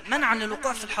الحل منعا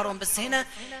للوقوع في الحرام. بس هنا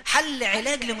حل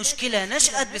علاج لمشكلة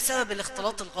نشأت بسبب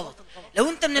الاختلاط الغلط. لو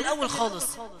انت من الأول خالص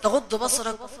تغض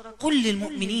بصرك، قل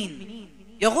للمؤمنين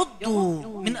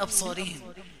يغضوا من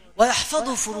أبصارهم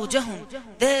ويحفظوا فروجهم،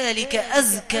 ذلك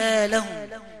أزكى لهم،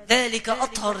 ذلك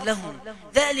أطهر لهم،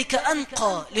 ذلك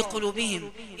أنقى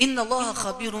لقلوبهم، إن الله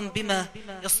خبير بما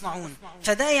يصنعون.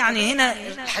 فده يعني هنا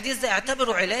الحديث ده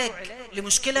اعتبره علاج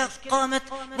لمشكلة قامت،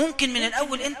 ممكن من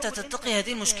الأول أنت تتقي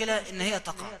هذه المشكلة إن هي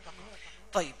تقع.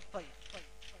 طيب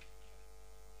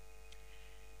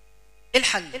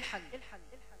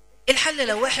الحل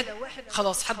لو واحد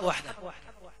خلاص حب واحدة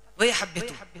وهي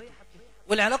حبته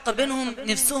والعلاقة بينهم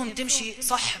نفسهم تمشي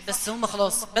صح، بس هم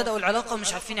خلاص بدأوا العلاقة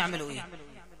ومش عارفين يعملوا ايه.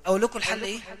 اقول لكم الحل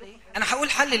ايه؟ انا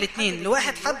هقول حل الاثنين،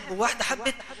 لواحد حب وواحدة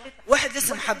حبت، واحد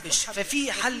لسه محبش،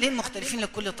 ففي حلين مختلفين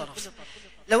لكل طرف.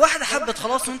 لو واحدة حبت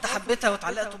خلاص وانت حبتها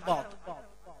وتعلقتوا ببعض،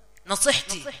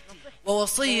 نصيحتي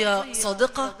ووصية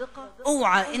صادقة،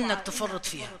 اوعى انك تفرط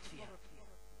فيها.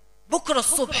 بكرة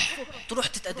الصبح تروح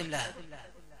تتقدم لها،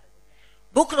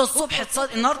 بكرة الصبح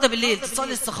النهاردة بالليل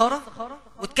تصلي استخارة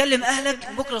وتكلم أهلك،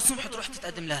 وبكرة الصبح تروح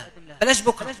تتقدم لها. بلاش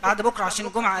بكرة، بعد بكرة عشان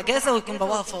الجمعة أجازة ويكون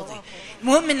باباها فاضي.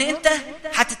 المهم إن أنت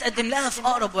هتتقدم لها في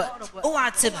أقرب وقت.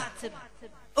 اوعى تسيبها،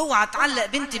 اوعى تعلق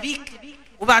بنت بيك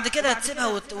وبعد كده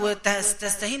تسيبها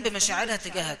وتستهين بمشاعرها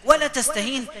تجاهك، ولا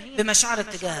تستهين بمشاعرك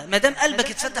تجاهها. ما دام قلبك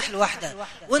اتفتح لوحده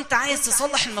وانت عايز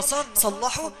تصلح المسار،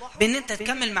 تصلحه بان انت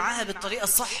تكمل معاها بالطريقه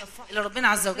الصح اللي ربنا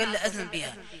عز وجل اذن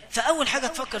بيها. فاول حاجه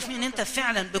تفكر فيها ان انت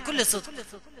فعلا بكل صدق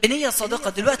بنيه صادقه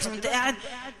دلوقتي وانت قاعد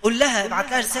قول لها،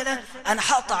 ابعت لها رساله، انا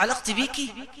هقطع علاقتي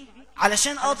بيكي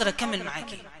علشان اقدر اكمل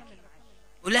معاكي.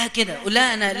 قول لها كده، قول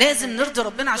لها انا لازم نرضي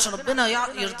ربنا عشان ربنا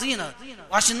يرضينا،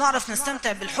 وعشان نعرف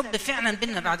نستمتع بالحب فعلا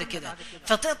بينا بعد كده.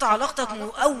 فتقطع علاقتك،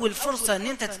 واول فرصه ان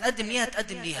انت تتقدم ليها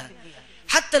تقدم ليها.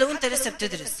 حتى لو انت لسه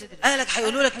بتدرس، اهلك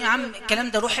هيقولوا لك يا عم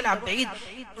الكلام ده، روح العب بعيد،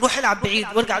 روح العب بعيد،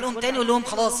 وارجع لهم تاني وقول لهم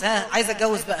خلاص عايز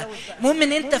اتجوز بقى. المهم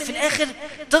ان انت في الاخر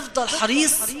تفضل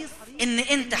حريص ان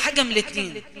انت حاجه من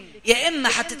الاثنين، يا اما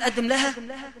هتتقدم لها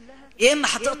يا اما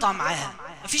هتقطع معاها.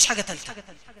 مفيش حاجه ثالثه،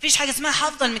 مفيش حاجه اسمها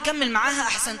هفضل مكمل معاها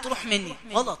احسن تروح مني.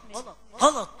 غلط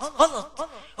غلط غلط.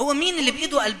 هو مين اللي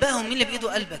بايده قلبها ومين اللي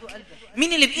بايده قلبك؟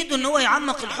 مين اللي بايده ان هو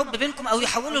يعمق الحب بينكم او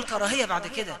يحوله الكراهيه بعد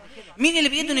كده؟ مين اللي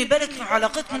بايده انه يبارك في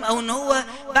علاقتكم، او ان هو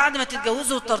بعد ما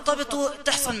تتجوزوا وترتبطوا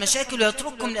تحصل مشاكل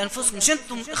ويترككم لانفسكم؟ مش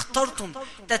انتم اخترتم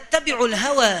تتبعوا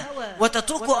الهوى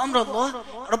وتتركوا امر الله؟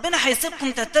 ربنا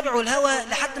هيسيبكم تتبعوا الهوى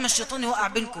لحد ما الشيطان يوقع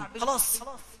بينكم. خلاص،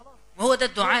 وهو ده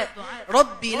الدعاء،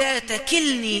 ربي لا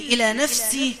تكلني إلى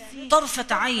نفسي طرفة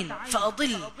عين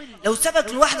فأضل. لو سبك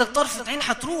لوحدك طرفة عين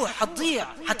هتروح، هتضيع،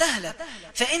 هتهلك.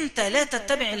 فأنت لا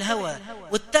تتبع الهوى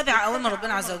واتبع أوامر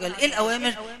ربنا عز وجل. إيه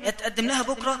الأوامر؟ يتقدم لها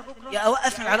بكرة، يا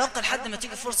أوقف من العلاقة لحد ما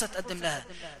تيجي فرصة تقدم لها.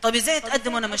 طب إزاي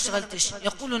أتقدم وأنا ما اشتغلتش؟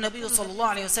 يقول النبي صلى الله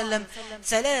عليه وسلم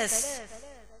 3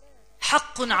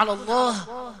 حق على الله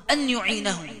أن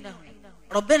يعينهم.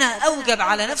 ربنا أوجب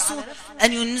على نفسه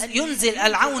أن ينزل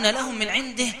العون لهم من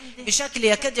عنده بشكل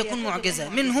يكاد يكون معجزة.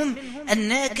 منهم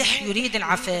الناكح يريد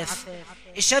العفاف،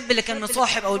 الشاب اللي كان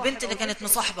مصاحب أو البنت اللي كانت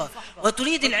مصاحبة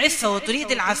وتريد العفة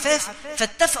وتريد العفاف،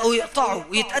 فاتفقوا يقطعوا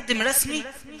ويتقدم رسمي.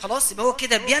 خلاص، يبقى هو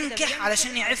كده بينكح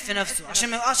علشان يعف نفسه عشان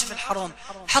ما يقعش في الحرام.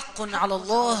 حق على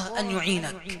الله أن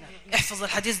يعينك. احفظ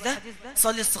الحديث ده،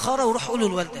 صلي استخارة وروح قوله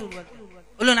لوالدك،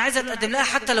 قول له انا عايزه اتقدم لها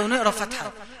حتى لو نقرا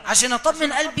فاتحه عشان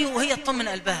اطمن قلبي وهي تطمن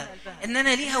قلبها ان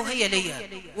انا ليها وهي ليا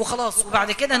وخلاص.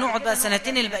 وبعد كده نقعد بقى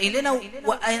سنتين اللي باقي لنا،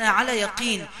 وانا على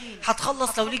يقين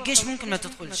هتخلص. لو ليك جيش ممكن ما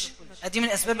تدخلش، دي من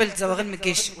اسباب الزواغان من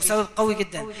الجيش وسبب قوي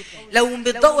جدا. لو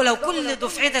بتدور، لو كل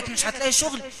دفعتك مش هتلاقي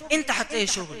شغل، انت هتلاقي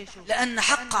شغل، لان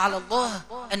حق على الله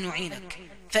ان يعينك.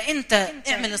 فانت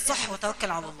اعمل الصح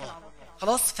وتوكل على الله.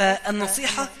 خلاص،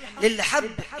 فالنصيحة للي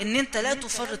حب ان انت لا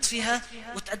تفرط فيها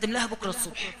وتقدم لها بكرة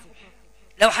الصبح.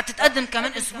 لو هتتقدم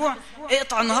كمان اسبوع،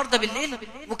 اقطع النهاردة بالليل،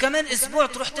 وكمان اسبوع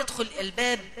تروح تدخل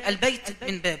البيت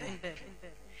من بابه.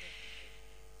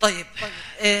 طيب،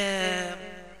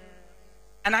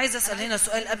 انا عايز اسأل هنا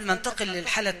سؤال قبل ما انتقل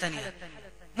للحالة التانية.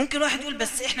 ممكن واحد يقول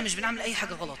بس احنا مش بنعمل اي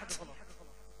حاجة غلط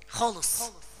خالص،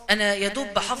 انا يدوب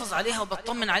بحافظ عليها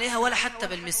وبطمن عليها ولا حتى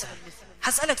بلمسها.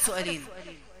 هسألك سؤالين،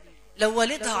 لو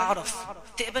والدها عرف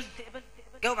تقبل؟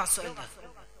 جاوب على السؤال ده.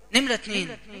 نمرة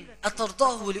 2،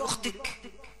 أترضاه لأختك؟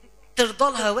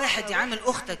 ترضى لها واحد يعامل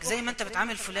أختك زي ما أنت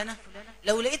بتعامل فلانة؟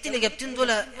 لو لقيت الإجابتين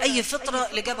دول أي فطرة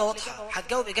الإجابة واضحة،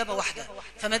 هتجاوب إجابة واحدة.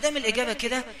 فما دام الإجابة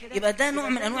كده يبقى ده نوع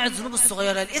من أنواع الذنوب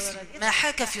الصغيرة، الإثم ما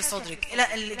حاك في صدرك.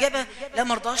 لا، الإجابة لا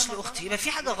مرضاش لأختي، يبقى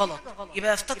في حاجة غلط.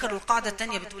 يبقى افتكر القاعدة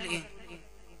التانية بتقول إيه؟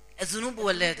 الذنوب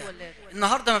ولادة.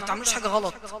 النهاردة ما بتعملوش حاجة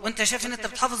غلط وانت شايف ان انت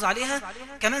بتحافظ عليها،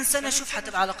 كمان سنة شوف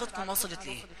هتبقى علاقتكم وصلت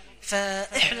ليه.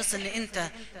 فاحرص ان انت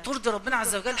ترضي ربنا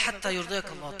عز وجل حتى يرضيك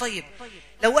الله. طيب،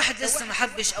 لو واحد لسه ما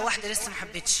حبش او واحدة لسه ما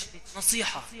حبتش،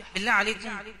 نصيحة بالله عليكم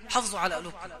حافظوا على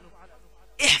قلوبكم.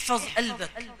 احفظ قلبك،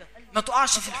 ما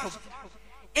تقعش في الحب.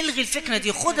 الغي الفكرة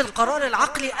دي، خد القرار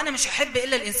العقلي أنا مش هحب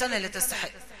إلا الإنسان اللي تستحق،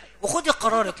 وخدي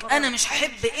قرارك أنا مش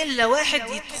هحب إلا واحد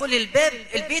يدخل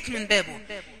البيت من بابه،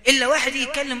 إلا واحد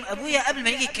يكلم أبويا قبل ما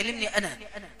يجي يكلمني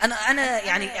أنا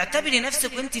يعني اعتبري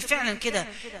نفسك وأنت فعلا كده،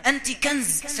 أنت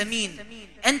كنز ثمين،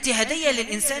 أنت هدية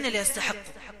للإنسان اللي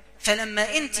يستحقه.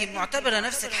 فلما أنت معتبرة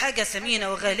نفسك حاجة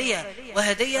ثمينة وغالية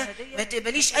وهدية، ما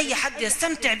تقبليش أي حد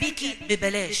يستمتع بيكي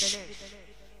ببلاش،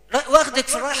 واخدك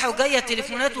في الرايحة وجاية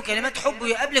تليفونات وكلمات حب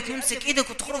ويقابلك ويمسك ايدك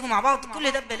وتخرجوا مع بعض،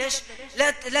 كل ده ببلاش،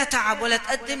 لا تعب ولا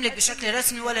تقدم لك بشكل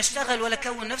رسمي ولا اشتغل ولا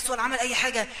كون نفسه ولا عمل اي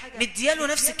حاجة، مدياله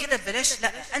نفسك كده ببلاش.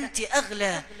 لا، انت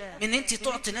اغلى من انت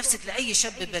تعطي نفسك لاي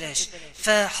شاب ببلاش.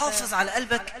 فحافظ على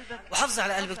قلبك وحافظ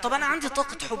على قلبك. طب انا عندي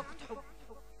طاقة حب،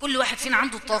 كل واحد فينا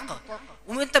عنده الطاقة،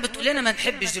 وانت بتقول لنا ما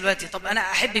نحبش دلوقتي. طب انا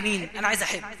احب مين؟ انا عايز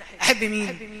احب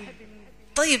مين؟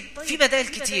 طيب في بدائل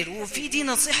كتير، وفي دي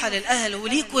نصيحة للأهل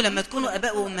وليكوا لما تكونوا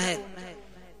أباء وأمهات،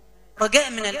 رجاء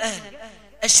من الأهل،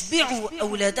 أشبعوا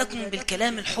أولادكم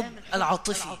بالكلام الحب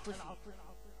العاطفي.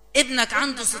 ابنك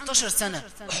عنده 16 سنة،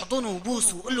 احضنه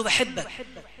وبوسه وقول له بحبك،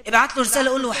 ابعت له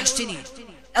رسالة قول له وحشتني.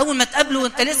 أول ما تقابله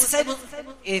وانت لسه سايبه،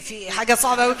 إيه في حاجة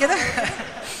صعبة أوي كده؟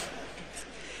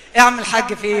 اعمل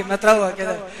حاج في ايه؟ ما تروق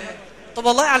كده. طب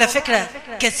والله على فكرة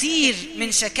كثير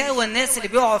من شكاوى الناس اللي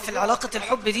بيقعوا في العلاقة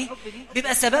الحب دي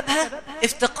بيبقى سببها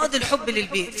افتقاد الحب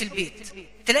في البيت.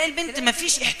 تلاقي البنت ما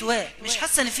فيش احتواء، مش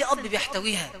حاسة ان في اب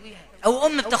بيحتويها، او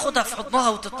ام بتاخدها في حضنها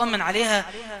وتطمن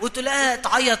عليها وتلاقيها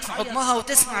تعيط في حضنها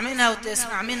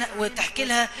وتسمع منها وتحكي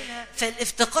لها.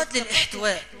 فالافتقاد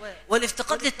للاحتواء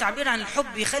والافتقاد للتعبير عن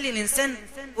الحب يخلي الانسان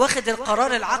واخد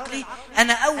القرار العقلي،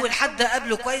 انا اول حد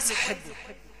اقابله كويس هحبه.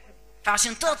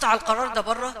 فعشان تقطع القرار ده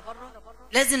بره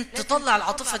لازم تطلع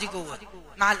العاطفة دي جوه،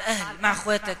 مع الأهل، مع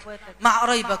أخواتك، مع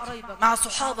قرايبك، مع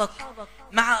صحابك،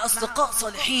 مع أصدقاء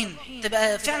صالحين،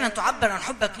 تبقى فعلا تعبر عن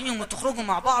حبك ليهم وتخرجوا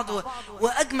مع بعض.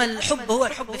 وأجمل الحب هو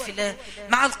الحب في الله.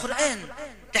 مع القرآن،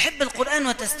 تحب القرآن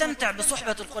وتستمتع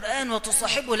بصحبة القرآن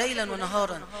وتصاحبه ليلا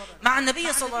ونهارا. مع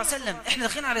النبي صلى الله عليه وسلم، احنا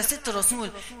داخلين على ست الرسول،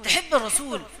 تحب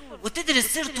الرسول وتدرس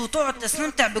سيرته وتقعد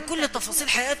تستمتع بكل تفاصيل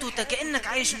حياته كأنك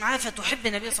عايش معاه، فتحب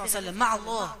النبي صلى الله عليه وسلم. مع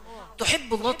الله،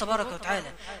 تحب الله تبارك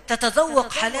وتعالى،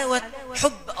 تتذوق حلاوة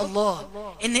حب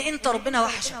الله، ان انت ربنا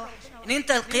وحشك، ان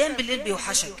انت القيام بالليل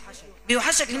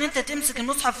بيوحشك ان انت تمسك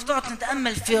المصحف وتقعد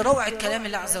تتأمل في روعة كلام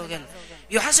الله عز وجل،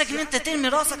 يوحشك ان انت ترمي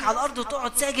راسك على الارض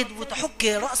وتقعد ساجد وتحك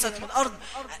راسك من الارض،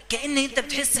 كأن انت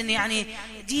بتحس ان يعني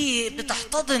دي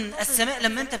بتحتضن السماء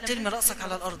لما انت بترمي راسك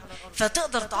على الارض.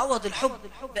 فتقدر تعوض الحب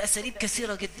بأساليب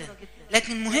كثيرة جدا،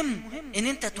 لكن مهم ان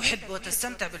انت تحب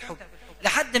وتستمتع بالحب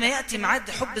لحد ما يأتي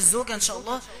معاد حب الزوجة. ان شاء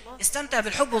الله استمتع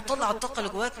بالحب وطلع الطاقة اللي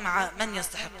جواك مع من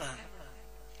يستحقها.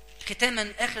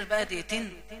 ختاما اخر بقى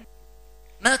دقيقتين،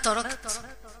 ما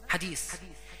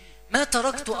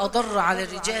تركت أضر على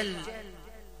الرجال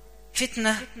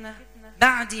فتنة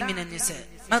بعدي من النساء.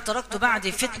 ما تركت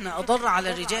بعدي فتنة أضر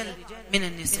على الرجال من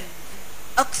النساء.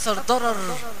 أكثر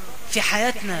ضرر في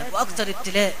حياتنا وأكثر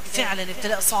ابتلاء، فعلا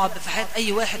ابتلاء صعب في حياة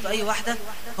أي واحد وأي واحدة،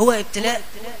 هو ابتلاء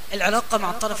العلاقة مع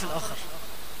الطرف الآخر.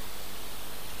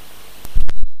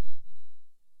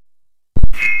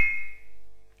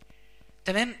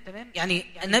 تمام؟ يعني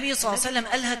النبي صلى الله عليه وسلم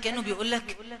قالها كأنه بيقول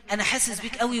لك أنا حاسس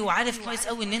بيك قوي، وعارف كويس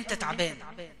قوي إن أنت تعبان،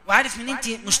 وعارف إن أنت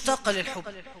مشتاقة للحب،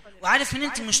 وعارف إن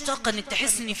أنت مشتاقة إنك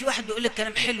تحس إن في واحد بيقول لك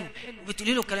كلام حلو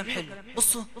وبتقولي له كلام حلو.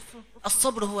 بصوا،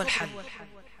 الصبر هو الحل،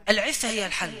 العفة هي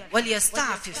الحل.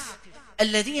 وليستعفف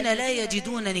الذين لا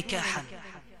يجدون نكاحا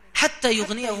حتى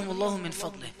يغنيهم الله من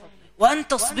فضله وأن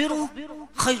تصبروا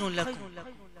خير لكم.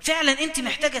 فعلا أنت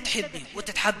محتاجة تحبي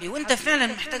وتتحبي، وأنت فعلا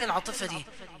محتاجة العاطفة دي.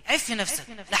 عف نفسك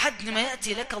لحد ما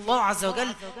يأتي لك الله عز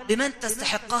وجل بمن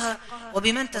تستحقها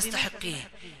وبمن تستحقيه.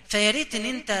 فياريت ان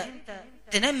انت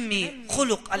تنمي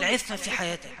خلق العفة في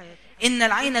حياتك. إن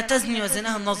العين تزني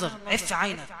وزناها النظر، عف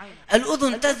عينك.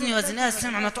 الأذن تزني وزناها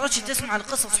السمع، ما تقعدش تسمع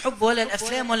القصص حب ولا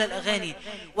الأفلام ولا الأغاني.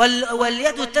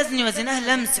 واليد تزني وزناها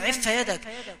اللمس، عف يدك.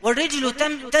 والرجل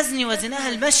تزني وزناها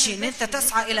المشي، إن أنت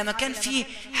تسعى إلى مكان فيه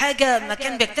حاجة،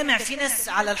 مكان بيجتمع فيه ناس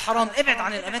على الحرام، ابعد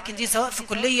عن الأماكن دي، سواء في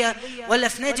كلية ولا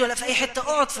في نادي ولا في أي حتة.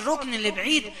 اقعد في الركن اللي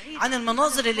بعيد عن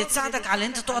المناظر اللي تساعدك على أن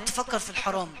أنت تقعد تفكر في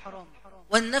الحرام.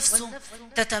 والنفس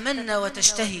تتمنى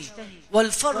وتشتهي،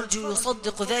 والفرج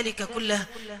يصدق ذلك كله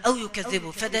أو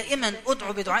يكذبه. فدائما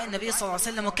أدعو بدعاء النبي صلى الله عليه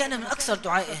وسلم، وكان من أكثر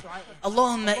دعائه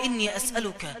اللهم إني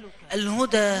أسألك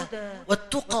الهدى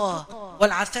والتقى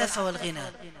والعفاف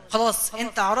والغنى. خلاص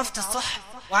أنت عرفت الصح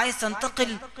وعايز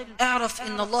تنتقل، اعرف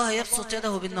ان الله يبسط يده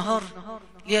بالنهار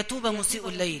ليتوب مسيء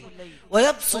الليل،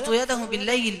 ويبسط يده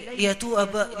بالليل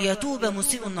ليتوب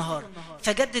مسيء النهار.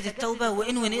 فجدد التوبة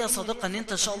وانوي نية صادقة ان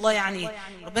انت ان شاء الله يعني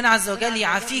ربنا عز وجل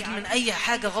يعافيك من اي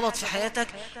حاجة غلط في حياتك.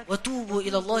 وتوبوا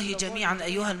الى الله جميعا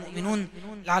ايها المؤمنون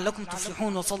لعلكم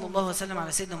تفلحون. وصلى الله وسلم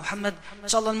على سيدنا محمد. ان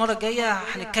شاء الله المرة الجاية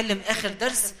هنتكلم اخر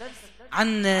درس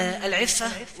عن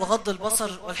العفة وغض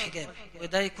البصر والحجاب،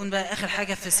 وده يكون بقى آخر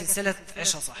حاجة في سلسلة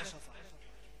عيشها صح.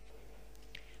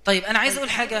 طيب أنا عايز أقول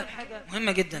حاجة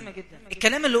مهمة جدا.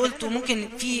 الكلام اللي قلته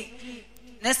ممكن في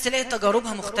ناس تلاقي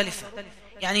تجاربها مختلفة،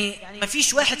 يعني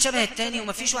مفيش واحد شبه التاني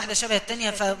ومفيش واحدة شبه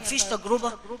التانية، فمفيش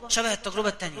تجربة شبه التجربة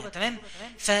التانية، تمام؟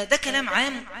 فده كلام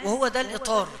عام وهو ده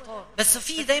الإطار، بس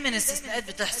في دايما استثناءات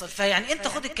بتحصل. فيعني انت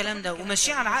خد الكلام ده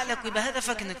ومشي على عقلك ويبقى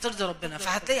هدفك انك ترضي ربنا،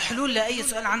 فهتلاقي حلول لأي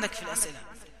سؤال عندك في الأسئلة.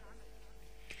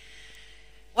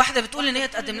 واحدة بتقول ان هي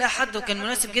تقدم لها حد وكان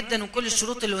مناسب جدا وكل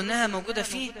الشروط اللي قلناها موجودة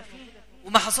فيه،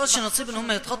 وما حصلش نصيب ان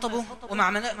هم يتخطبوا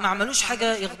وما عملوش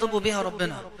حاجة يغضبوا بها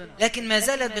ربنا، لكن ما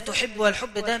زالت بتحب،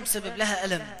 والحب ده مسبب لها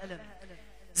ألم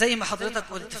زي ما حضرتك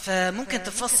قلت. فممكن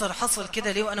تفسر حصل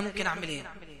كده ليه وانا ممكن اعمل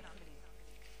ايه؟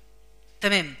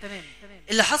 تمام.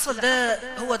 اللي حصل ده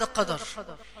هو ده القدر،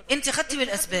 انت خدتي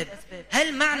بالاسباب.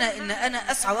 هل معنى ان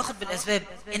انا اسعى واخد بالاسباب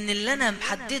ان اللي انا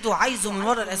محدده عايزه من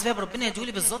وراء الاسباب ربنا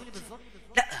يديهولي بالظبط؟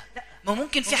 لا، ما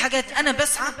ممكن في حاجات انا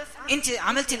بسعى، انت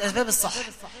عملتي الاسباب الصح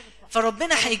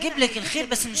فربنا هيجيب لك الخير،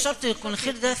 بس مش شرط يكون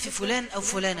الخير ده في فلان او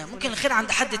فلانه، ممكن الخير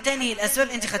عند حد تاني. الاسباب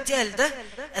انت خدتيها لده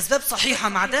اسباب صحيحه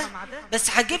مع ده، بس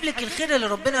هتجيب لك الخير اللي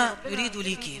ربنا يريده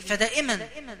ليكي. فدائما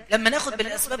لما ناخد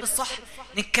بالاسباب الصح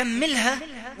نكملها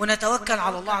ونتوكل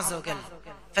على الله عز وجل.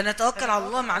 فنتوكل على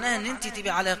الله معناها ان انت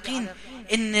تبقى على يقين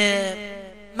ان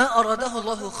ما اراده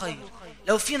الله خير.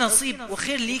 لو في نصيب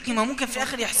وخير ليكي، ما ممكن في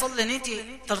الاخر يحصل ان انت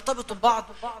ترتبطوا ببعض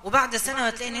وبعد سنه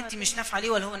هتلاقي ان انت مش نافعه ليه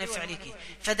ولا هو نافع ليكي.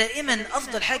 فدائما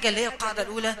افضل حاجه اللي هي القاعده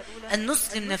الاولى ان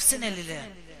نسلم نفسنا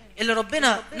لله، اللي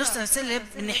ربنا نسلم نفسنا لله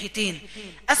من ناحيتين: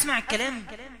 اسمع الكلام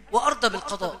وارضى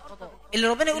بالقضاء. اللي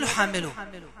ربنا يقوله هعمله،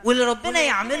 واللي ربنا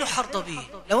يعمله هرضى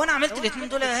بيه. لو انا عملت الاثنين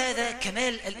دول هذا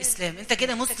كمال الاسلام، انت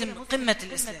كده مسلم قمه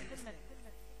الاسلام.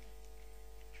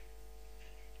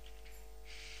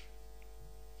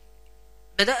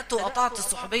 بدأت وقطعت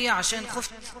الصحوبية عشان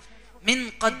خفت من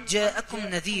قد جاءكم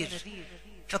نذير،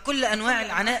 فكل أنواع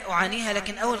العناء أعانيها،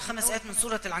 لكن أول 5 آيات من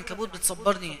سورة العنكبوت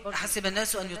بتصبرني: أحسب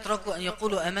الناس أن يتركوا أن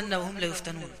يقولوا آمنا وهم لا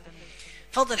يفتنون.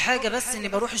 فاضل حاجة بس، إني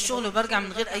بروح الشغل وبرجع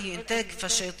من غير أي إنتاج،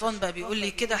 فالشيطان بقى بيقول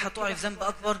لي كده هتقعي في ذنب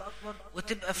أكبر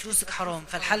وتبقى فلوسك حرام.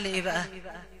 فالحل إيه بقى؟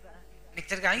 إنك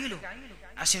ترجعي له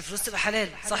عشان فلوس تبقى حلال،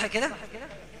 صح كده؟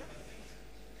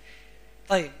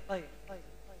 طيب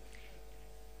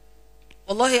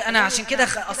والله أنا عشان كده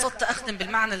قصدت أختم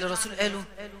بالمعنى اللي الرسول قاله،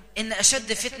 إن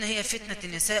أشد فتنة هي فتنة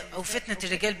النساء أو فتنة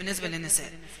الرجال. بالنسبة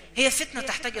للنساء هي فتنة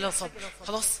تحتاج إلى صبر.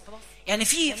 خلاص، يعني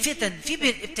في فتن،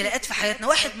 في ابتلاءات في حياتنا.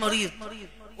 واحد مريض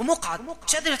ومقعد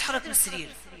مش قادر يتحرك من السرير،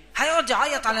 هيقعد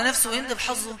يعيط على نفسه ويندب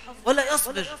حظه، ولا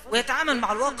يصبر ويتعامل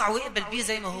مع الواقع ويقبل بيه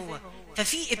زي ما هو؟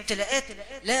 ففي ابتلاءات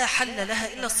لا حل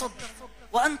لها إلا الصبر،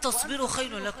 وأن تصبروا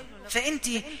خير لكم. فأنت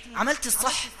عملت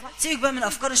الصح، سيبك بقى من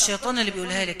أفكار الشيطان اللي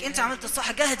بيقولها لك. أنت عملت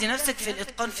الصح، جهدي نفسك في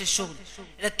الإتقان في الشغل،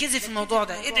 ركزي في الموضوع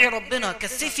ده، ادعي ربنا،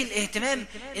 كثفي الاهتمام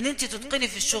إن أنت تتقني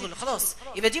في الشغل. خلاص،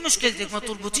 يبقى دي مشكلتك، ما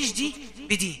تربطيش دي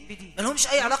بدي، ما لهمش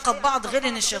أي علاقة ببعض غير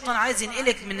إن الشيطان عايز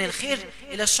ينقلك من الخير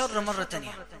إلى الشر مرة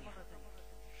تانية.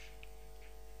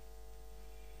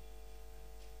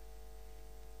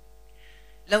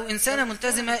 لو إنسانة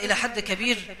ملتزمة إلى حد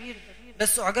كبير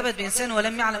بس أعجبت بإنسان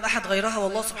ولم يعلم أحد غيرها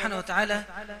والله سبحانه وتعالى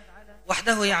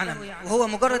وحده يعلم، وهو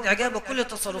مجرد إعجاب وكل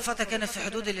تصرفاتها كانت في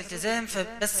حدود الالتزام،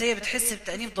 فبس هي بتحس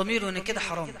بتأنيب ضمير وإن كده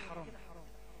حرام،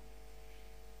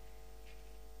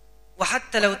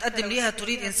 وحتى لو تقدم ليها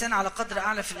تريد إنسان على قدر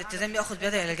أعلى في الالتزام يأخذ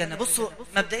بيدها إلى الجنة. بصوا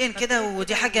مبدئيا كده،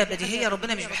 ودي حاجة بديهية،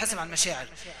 ربنا مش بيحاسب على المشاعر.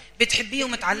 بتحبيه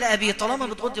ومتعلقة بيه، طالما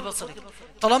بتغضي بصرك،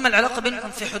 طالما العلاقة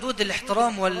بينكم في حدود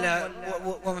الاحترام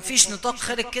ومفيش نطاق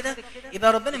خارج كده،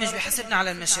 يبقى ربنا مش بيحاسبنا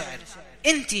على المشاعر.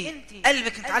 انت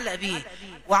قلبك متعلق بيه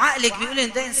وعقلك بيقول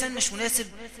ان ده إنسان مش مناسب،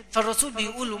 فالرسول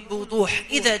بيقول بوضوح: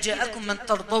 إذا جاءكم من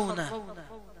ترضون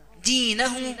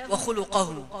دينه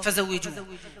وخلقه فزوجوه.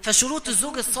 فشروط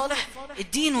الزوج الصالح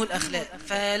الدين والأخلاق.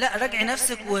 فلا، راجعي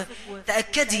نفسك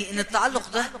وتأكدي ان التعلق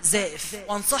ده زائف،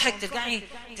 وانصحك ترجعي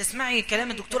تسمعي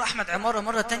كلام الدكتور أحمد عمارة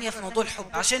مرة تانية في موضوع الحب،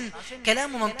 عشان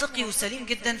كلامه منطقي وسليم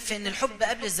جدا في ان الحب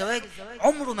قبل الزواج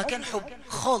عمره ما كان حب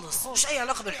خالص، مش أي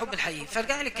علاقة بالحب الحقيقي.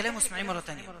 فارجعي للكلام واسمعيه مرة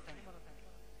تانية.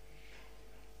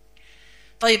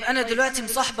 طيب أنا دلوقتي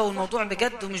مصاحبة والموضوع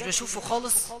بجد ومش بشوفه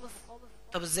خالص،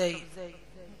 طب ازاي؟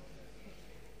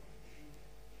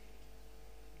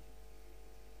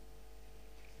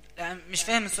 يعني مش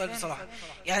فاهم السؤال بصراحة.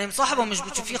 يعني مصاحبة ومش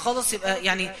بتشوفيه خالص،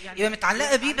 يبقى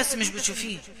متعلقة بيه بس مش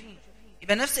بتشوفيه،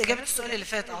 يبقى نفس إجابة السؤال اللي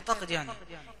فات أعتقد. يعني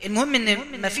المهم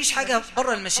إن مفيش حاجة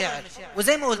بره المشاعر،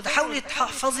 وزي ما قلت حاولي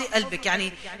تحفظي قلبك،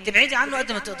 يعني تبعدي عنه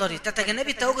قد ما تقدري،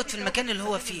 تتجنبي التواجد في المكان اللي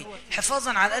هو فيه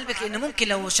حفاظا على قلبك، لأن ممكن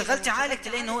لو شغلتي عقلك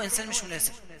تلاقي إن هو إنسان مش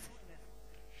مناسب.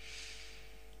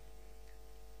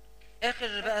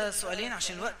 آخر بقى سؤالين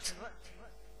عشان الوقت.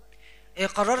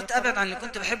 قررت أبعد عن اللي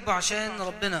كنت بحبه عشان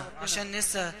ربنا، عشان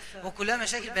لسه وكلها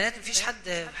مشاكل بنات، مفيش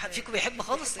حد فيكم بيحب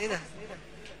خالص؟ إيه ده؟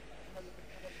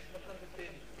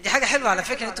 دي حاجة حلوة على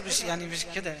فكرة، انتوا مش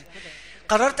كده.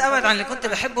 قررت أبعد عن اللي كنت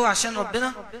بحبه عشان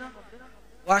ربنا،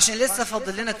 وعشان لسه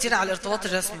فاضل لنا كتير على الارتباط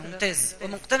الرسمي. ممتاز.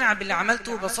 ومقتنع باللي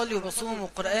عملته، بصلي وبصوم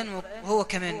والقرآن وهو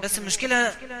كمان، بس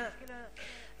المشكلة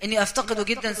اني افتقده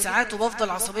جدا ساعات، وبفضل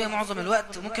عصبية معظم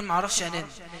الوقت، وممكن ما اعرفش انام.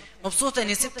 مبسوطة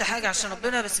اني سبت حاجة عشان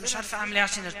ربنا، بس مش عارفة اعمل ايه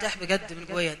عشان ارتاح بجد من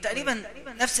جوايا. تقريبا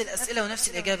نفس الاسئلة ونفس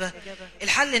الاجابة.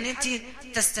 الحل ان انت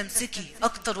تستمسكي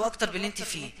اكتر واكتر باللي انت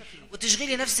فيه،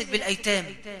 وتشغلي نفسك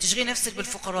بالايتام، تشغلي نفسك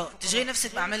بالفقراء، تشغلي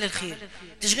نفسك باعمال الخير،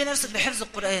 تشغلي نفسك بحفظ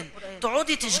القرآن،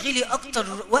 تقعدي تشغلي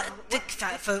اكتر وقتك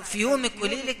في يومك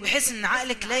وليلك، بحيث ان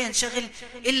عقلك لا ينشغل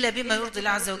الا بما يرضي الله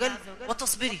عز وجل.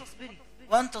 وتصبري،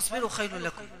 وان تصبروا خير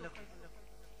لكم.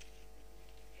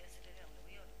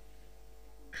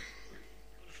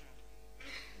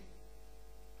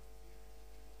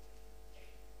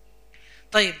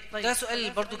 طيب ده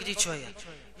سؤال برضو جديد شوية.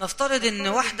 نفترض ان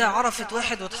واحدة عرفت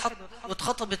واحد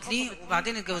واتخطبت ليه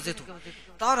وبعدين اتجوزته،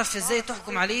 تعرف ازاي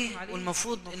تحكم عليه؟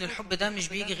 والمفروض ان الحب ده مش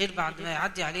بيجي غير بعد ما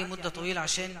يعدي عليه مدة طويلة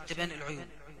عشان تبان العيوب.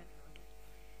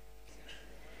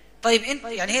 طيب انت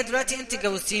يعني هي دلوقتي انت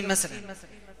اتجوزتيه مثلا،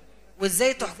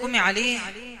 وازاي تحكمي عليه؟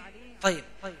 طيب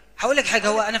هقول لك حاجة،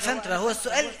 هو انا فهمت بقى، هو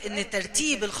السؤال ان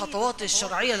ترتيب الخطوات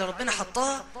الشرعية اللي ربنا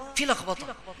حطها في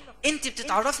لخبطة. انت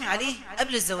بتتعرفي عليه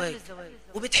قبل الزواج،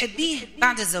 وبتحبيه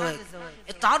بعد الزواج.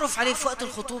 التعرف عليه في وقت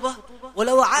الخطوبة،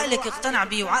 ولو عقلك اقتنع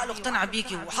بيه وعقله اقتنع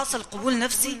بيكي وحصل قبول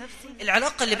نفسي،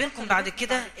 العلاقة اللي بينكم بعد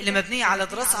كده اللي مبنية على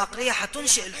دراسة عقلية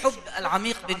هتنشئ الحب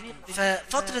العميق بينكم.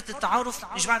 ففترة التعارف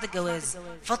مش بعد الجواز،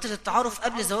 فترة التعارف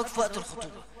قبل الزواج في وقت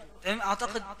الخطوبة. تمام؟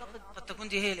 اعتقد قد تكون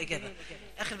دي هي الإجابة.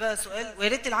 آخر بقى سؤال، ويا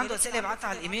ريت اللي عنده أسئلة يبعتها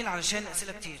على الإيميل علشان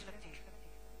أسئلة كتير.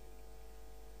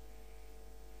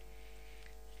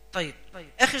 طيب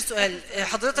آخر سؤال،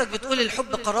 حضرتك بتقول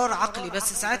الحب قرار عقلي،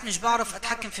 بس ساعات مش بعرف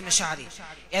أتحكم في مشاعري.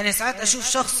 يعني ساعات أشوف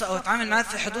شخص أو أتعامل معاه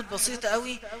في حدود بسيطة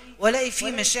قوي ولاقي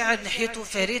فيه مشاعر ناحيته،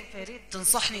 فياريت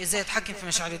تنصحني إزاي أتحكم في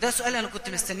مشاعري. ده سؤال أنا كنت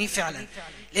مستنيه فعلا،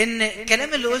 لأن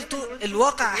الكلام اللي قلته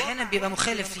الواقع أحيانا بيبقى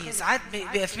مخالف فيه، ساعات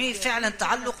بيبقى فيه فعلا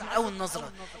تعلق من أول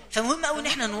نظرة. فمهم أوي إن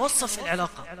احنا نوصف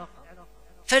العلاقة.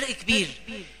 فرق كبير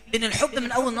بين الحب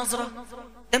من أول نظرة،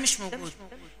 ده مش موجود.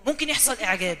 ممكن يحصل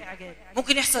إعجاب،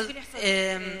 ممكن يحصل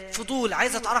فضول،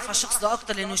 عايز أتعرف على الشخص ده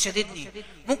أكتر لأنه شددني،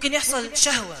 ممكن يحصل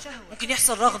شهوة، ممكن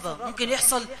يحصل رغبة، ممكن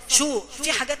يحصل شوق،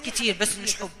 في حاجات كتير بس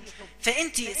مش حب.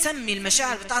 فأنت سمي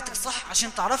المشاعر بتاعتك صح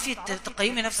عشان تعرفي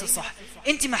تقيمي نفسك صح.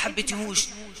 أنت ما حبيتيهوش،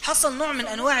 حصل نوع من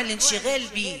أنواع الانشغال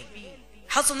بيه،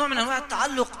 حصل نوع من أنواع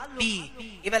التعلق بيه،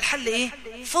 يبقى الحل إيه؟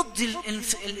 فضي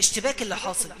الاشتباك اللي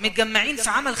حاصل. متجمعين في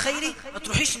عمل خيري، ما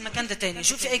تروحيش المكان ده تاني،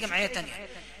 شوفي أي جمعية تانية.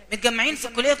 متجمعين في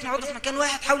الكلية بنقعدوا في مكان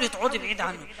واحد، حاولي تقعدي بعيد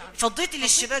عنه. فضيتي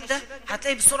الاشتباك ده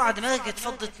هتلاقي بسرعة دماغك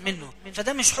اتفضت منه.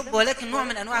 فده مش حب، ولكن نوع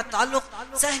من أنواع التعلق،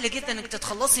 سهل جدا انك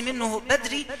تتخلصي منه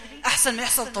بدري، أحسن ما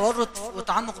يحصل تورط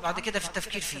وتعمق بعد كده في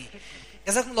التفكير فيه.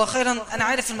 جزاكم الله خيرا. أنا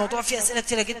عارف الموضوع فيه أسئلة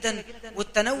كتيرة جدا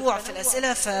والتنوع في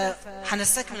الأسئلة،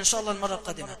 فهنستكمل إن شاء الله المرة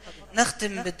القادمة.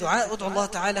 نختم بالدعاء، ادعوا الله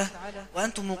تعالى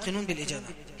وأنتم موقنون بالإجابة.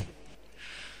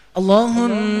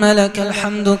 اللهم لك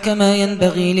الحمد كما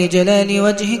ينبغي لجلال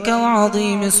وجهك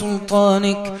وعظيم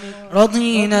سلطانك.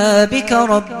 رضينا بك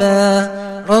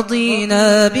ربا،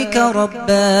 رضينا بك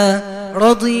ربا،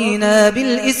 رضينا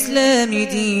بالإسلام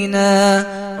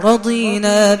دينا،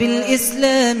 رضينا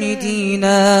بالإسلام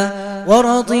دينا،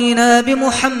 ورضينا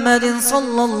بمحمد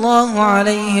صلى الله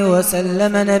عليه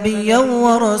وسلم نبيا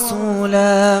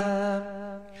ورسولا.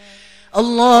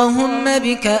 اللهم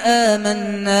بك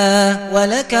آمنا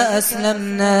ولك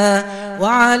أسلمنا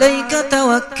وعليك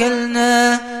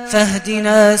توكلنا،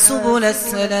 فاهدنا سبل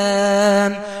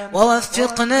السلام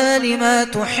ووفقنا لما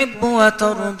تحب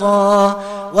وترضى،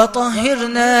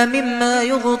 وطهرنا مما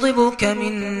يغضبك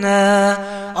منا.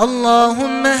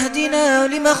 اللهم اهدنا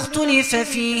لما اختلف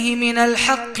فيه من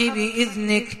الحق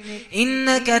بإذنك،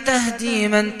 إنك تهدي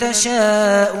من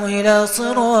تشاء إلى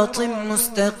صراط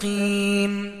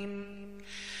مستقيم.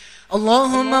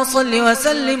 اللهم صل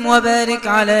وسلم وبارك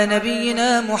على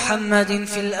نبينا محمد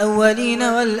في الأولين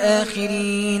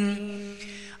والآخرين.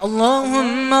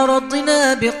 اللهم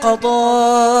رضنا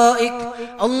بقضائك،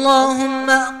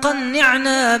 اللهم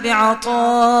قنعنا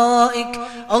بعطائك،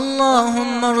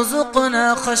 اللهم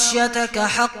ارزقنا خشيتك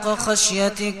حق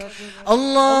خشيتك،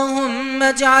 اللهم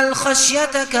اجعل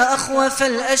خشيتك أخوف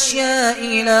الأشياء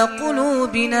إلى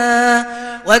قلوبنا،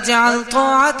 واجعل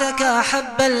طاعتك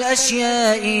أحب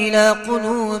الأشياء إلى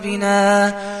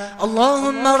قلوبنا.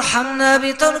 اللهم ارحمنا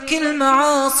بترك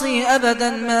المعاصي أبدا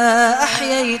ما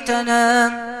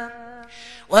أحييتنا،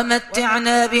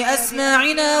 ومتعنا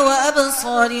بأسماعنا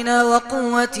وأبصارنا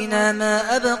وقوتنا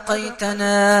ما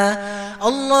أبقيتنا.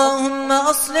 اللهم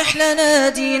أصلح لنا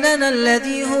ديننا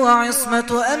الذي هو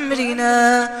عصمة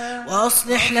أمرنا،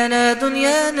 وأصلح لنا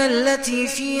دنيانا التي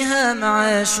فيها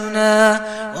معاشنا،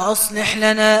 وأصلح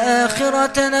لنا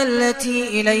آخرتنا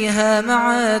التي إليها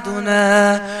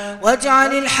معادنا،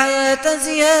 واجعل الحياة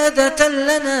زيادة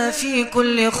لنا في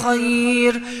كل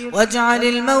خير، واجعل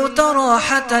الموت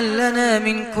راحة لنا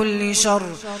من كل شر.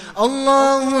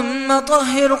 اللهم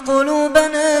طهر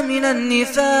قلوبنا من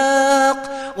النفاق،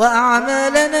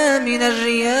 وأعمالنا من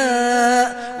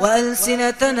الرياء،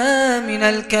 وألسنتنا من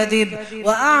الكذب،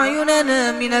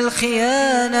 وأعيننا من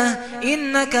الخيانة،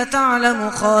 إنك تعلم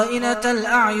خائنة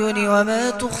الأعين وما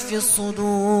تخفي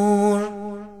الصدور.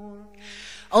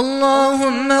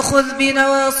 اللهم خذ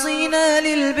بنواصينا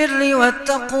للبر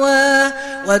والتقوى،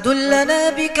 ودلنا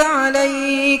بك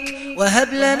عليك،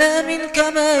 وهب لنا منك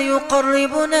ما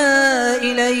يقربنا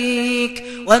إليك،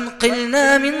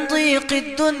 وانقلنا من ضيق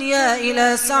الدنيا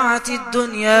إلى سعة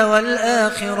الدنيا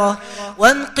والآخرة،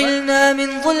 وانقلنا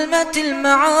من ظلمة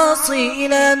المعاصي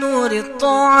إلى نور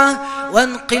الطاعة،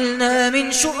 وانقلنا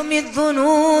من شؤم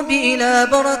الذنوب إلى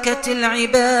بركة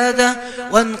العبادة،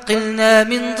 وانقلنا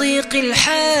من ضيق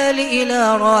الحال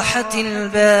إلى راحة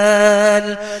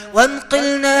البال،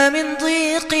 وانقلنا من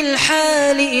ضيق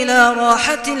الحال إلى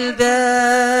راحة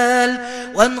البال،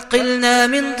 وانقلنا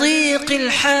من ضيق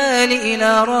الحال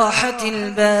إلى راحة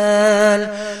البال.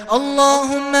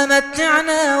 اللهم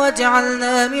متعنا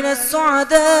واجعلنا من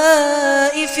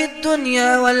السعداء في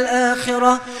الدنيا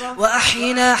والآخرة،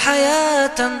 وأحينا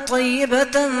حياة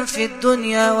طيبة في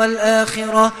الدنيا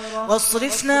والآخرة،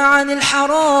 واصرفنا عن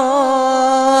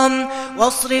الحرام،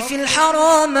 واصرف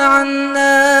الحرام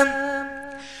عنا.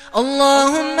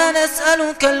 اللهم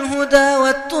نسألك الهدى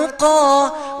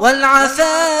والتقى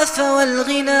والعفاف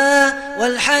والغنى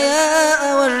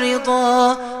والحياء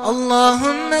والرضا.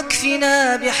 اللهم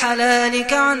اكفنا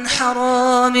بحلالك عن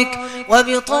حرامك،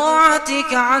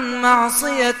 وبطاعتك عن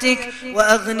معصيتك،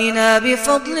 وأغننا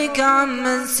بفضلك عن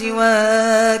من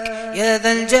سواك يا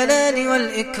ذا الجلال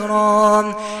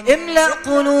والإكرام. املأ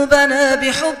قلوبنا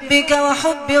بحبك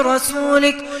وحب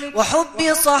رسولك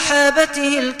وحب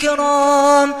صحابته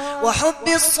الكرام وحب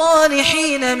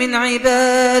الصالحين من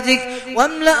عبادك،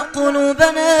 واملأ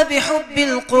قلوبنا بحب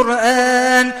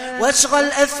القرآن، واشغل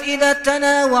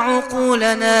أفئدتنا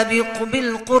وعقولنا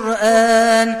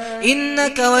بالقرآن،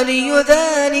 إنك ولي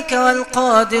ذلك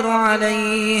والقادر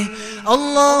عليه.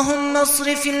 اللهم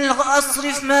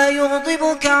اصرف ما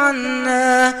يغضبك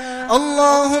عنا،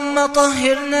 اللهم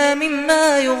طهرنا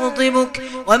مما يغضبك،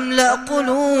 واملأ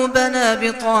قلوبنا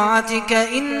بطاعتك،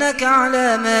 إنك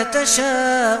على ما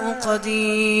تشاء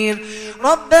قدير.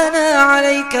 ربنا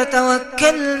عليك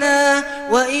توكلنا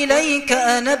وإليك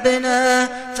أنبنا،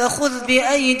 فخذ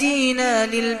بأيدينا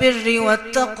للبر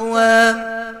والتقوى،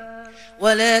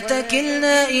 ولا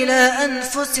تكلنا إلى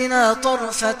أنفسنا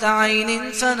طرفة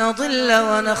عين فنضل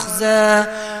ونخزى.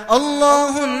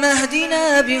 اللهم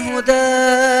اهدنا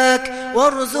بهداك،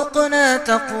 وارزقنا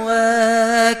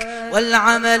تقواك،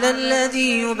 والعمل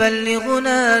الذي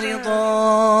يبلغنا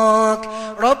رضاك.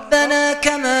 ربنا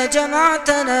كما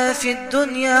جمعتنا في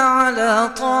الدنيا على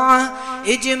طاعة،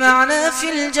 اجمعنا في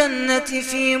الجنة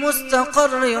في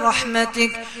مستقر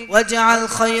رحمتك، واجعل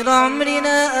خير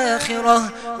عمرنا آخرة،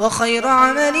 وخير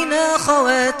عملنا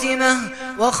خواتمه،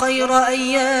 وخير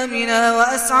أيامنا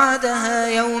وأسعدها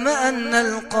يوم أن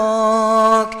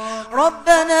نلقاك.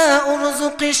 ربنا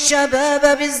ارزق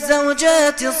الشباب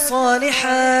بالزوجات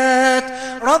الصالحات،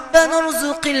 ربنا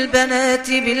ارزق البنات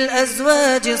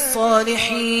بالأزواج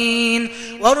الصالحين،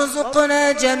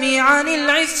 وارزقنا جميعا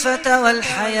العفة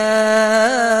والحياء،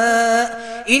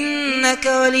 إنك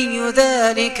ولي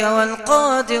ذلك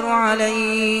والقادر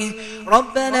عليه.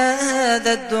 ربنا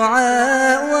هذا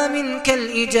الدعاء ومنك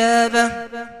الإجابة،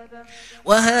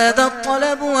 وهذا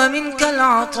الطلب ومنك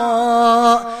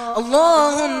العطاء.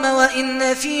 اللهم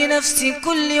وإن في نفس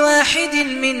كل واحد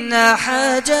منا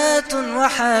حاجات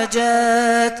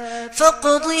وحاجات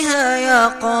فاقضها يا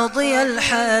قاضي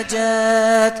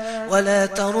الحاجات، ولا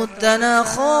تردنا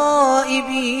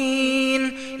خائبين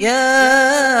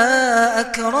يا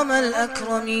أكرم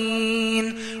الأكرمين.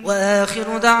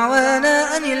 وآخر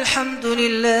دعوانا أن الحمد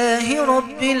لله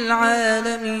رب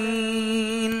العالمين.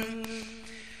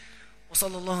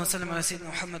 وصلى الله وسلم على سيدنا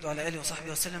محمد وعلى آله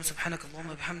وصحبه وسلم. سبحانك اللهم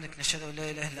وبحمدك، نشهد أن لا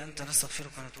إله إلا أنت،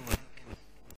 نستغفرك ونتوب إليك.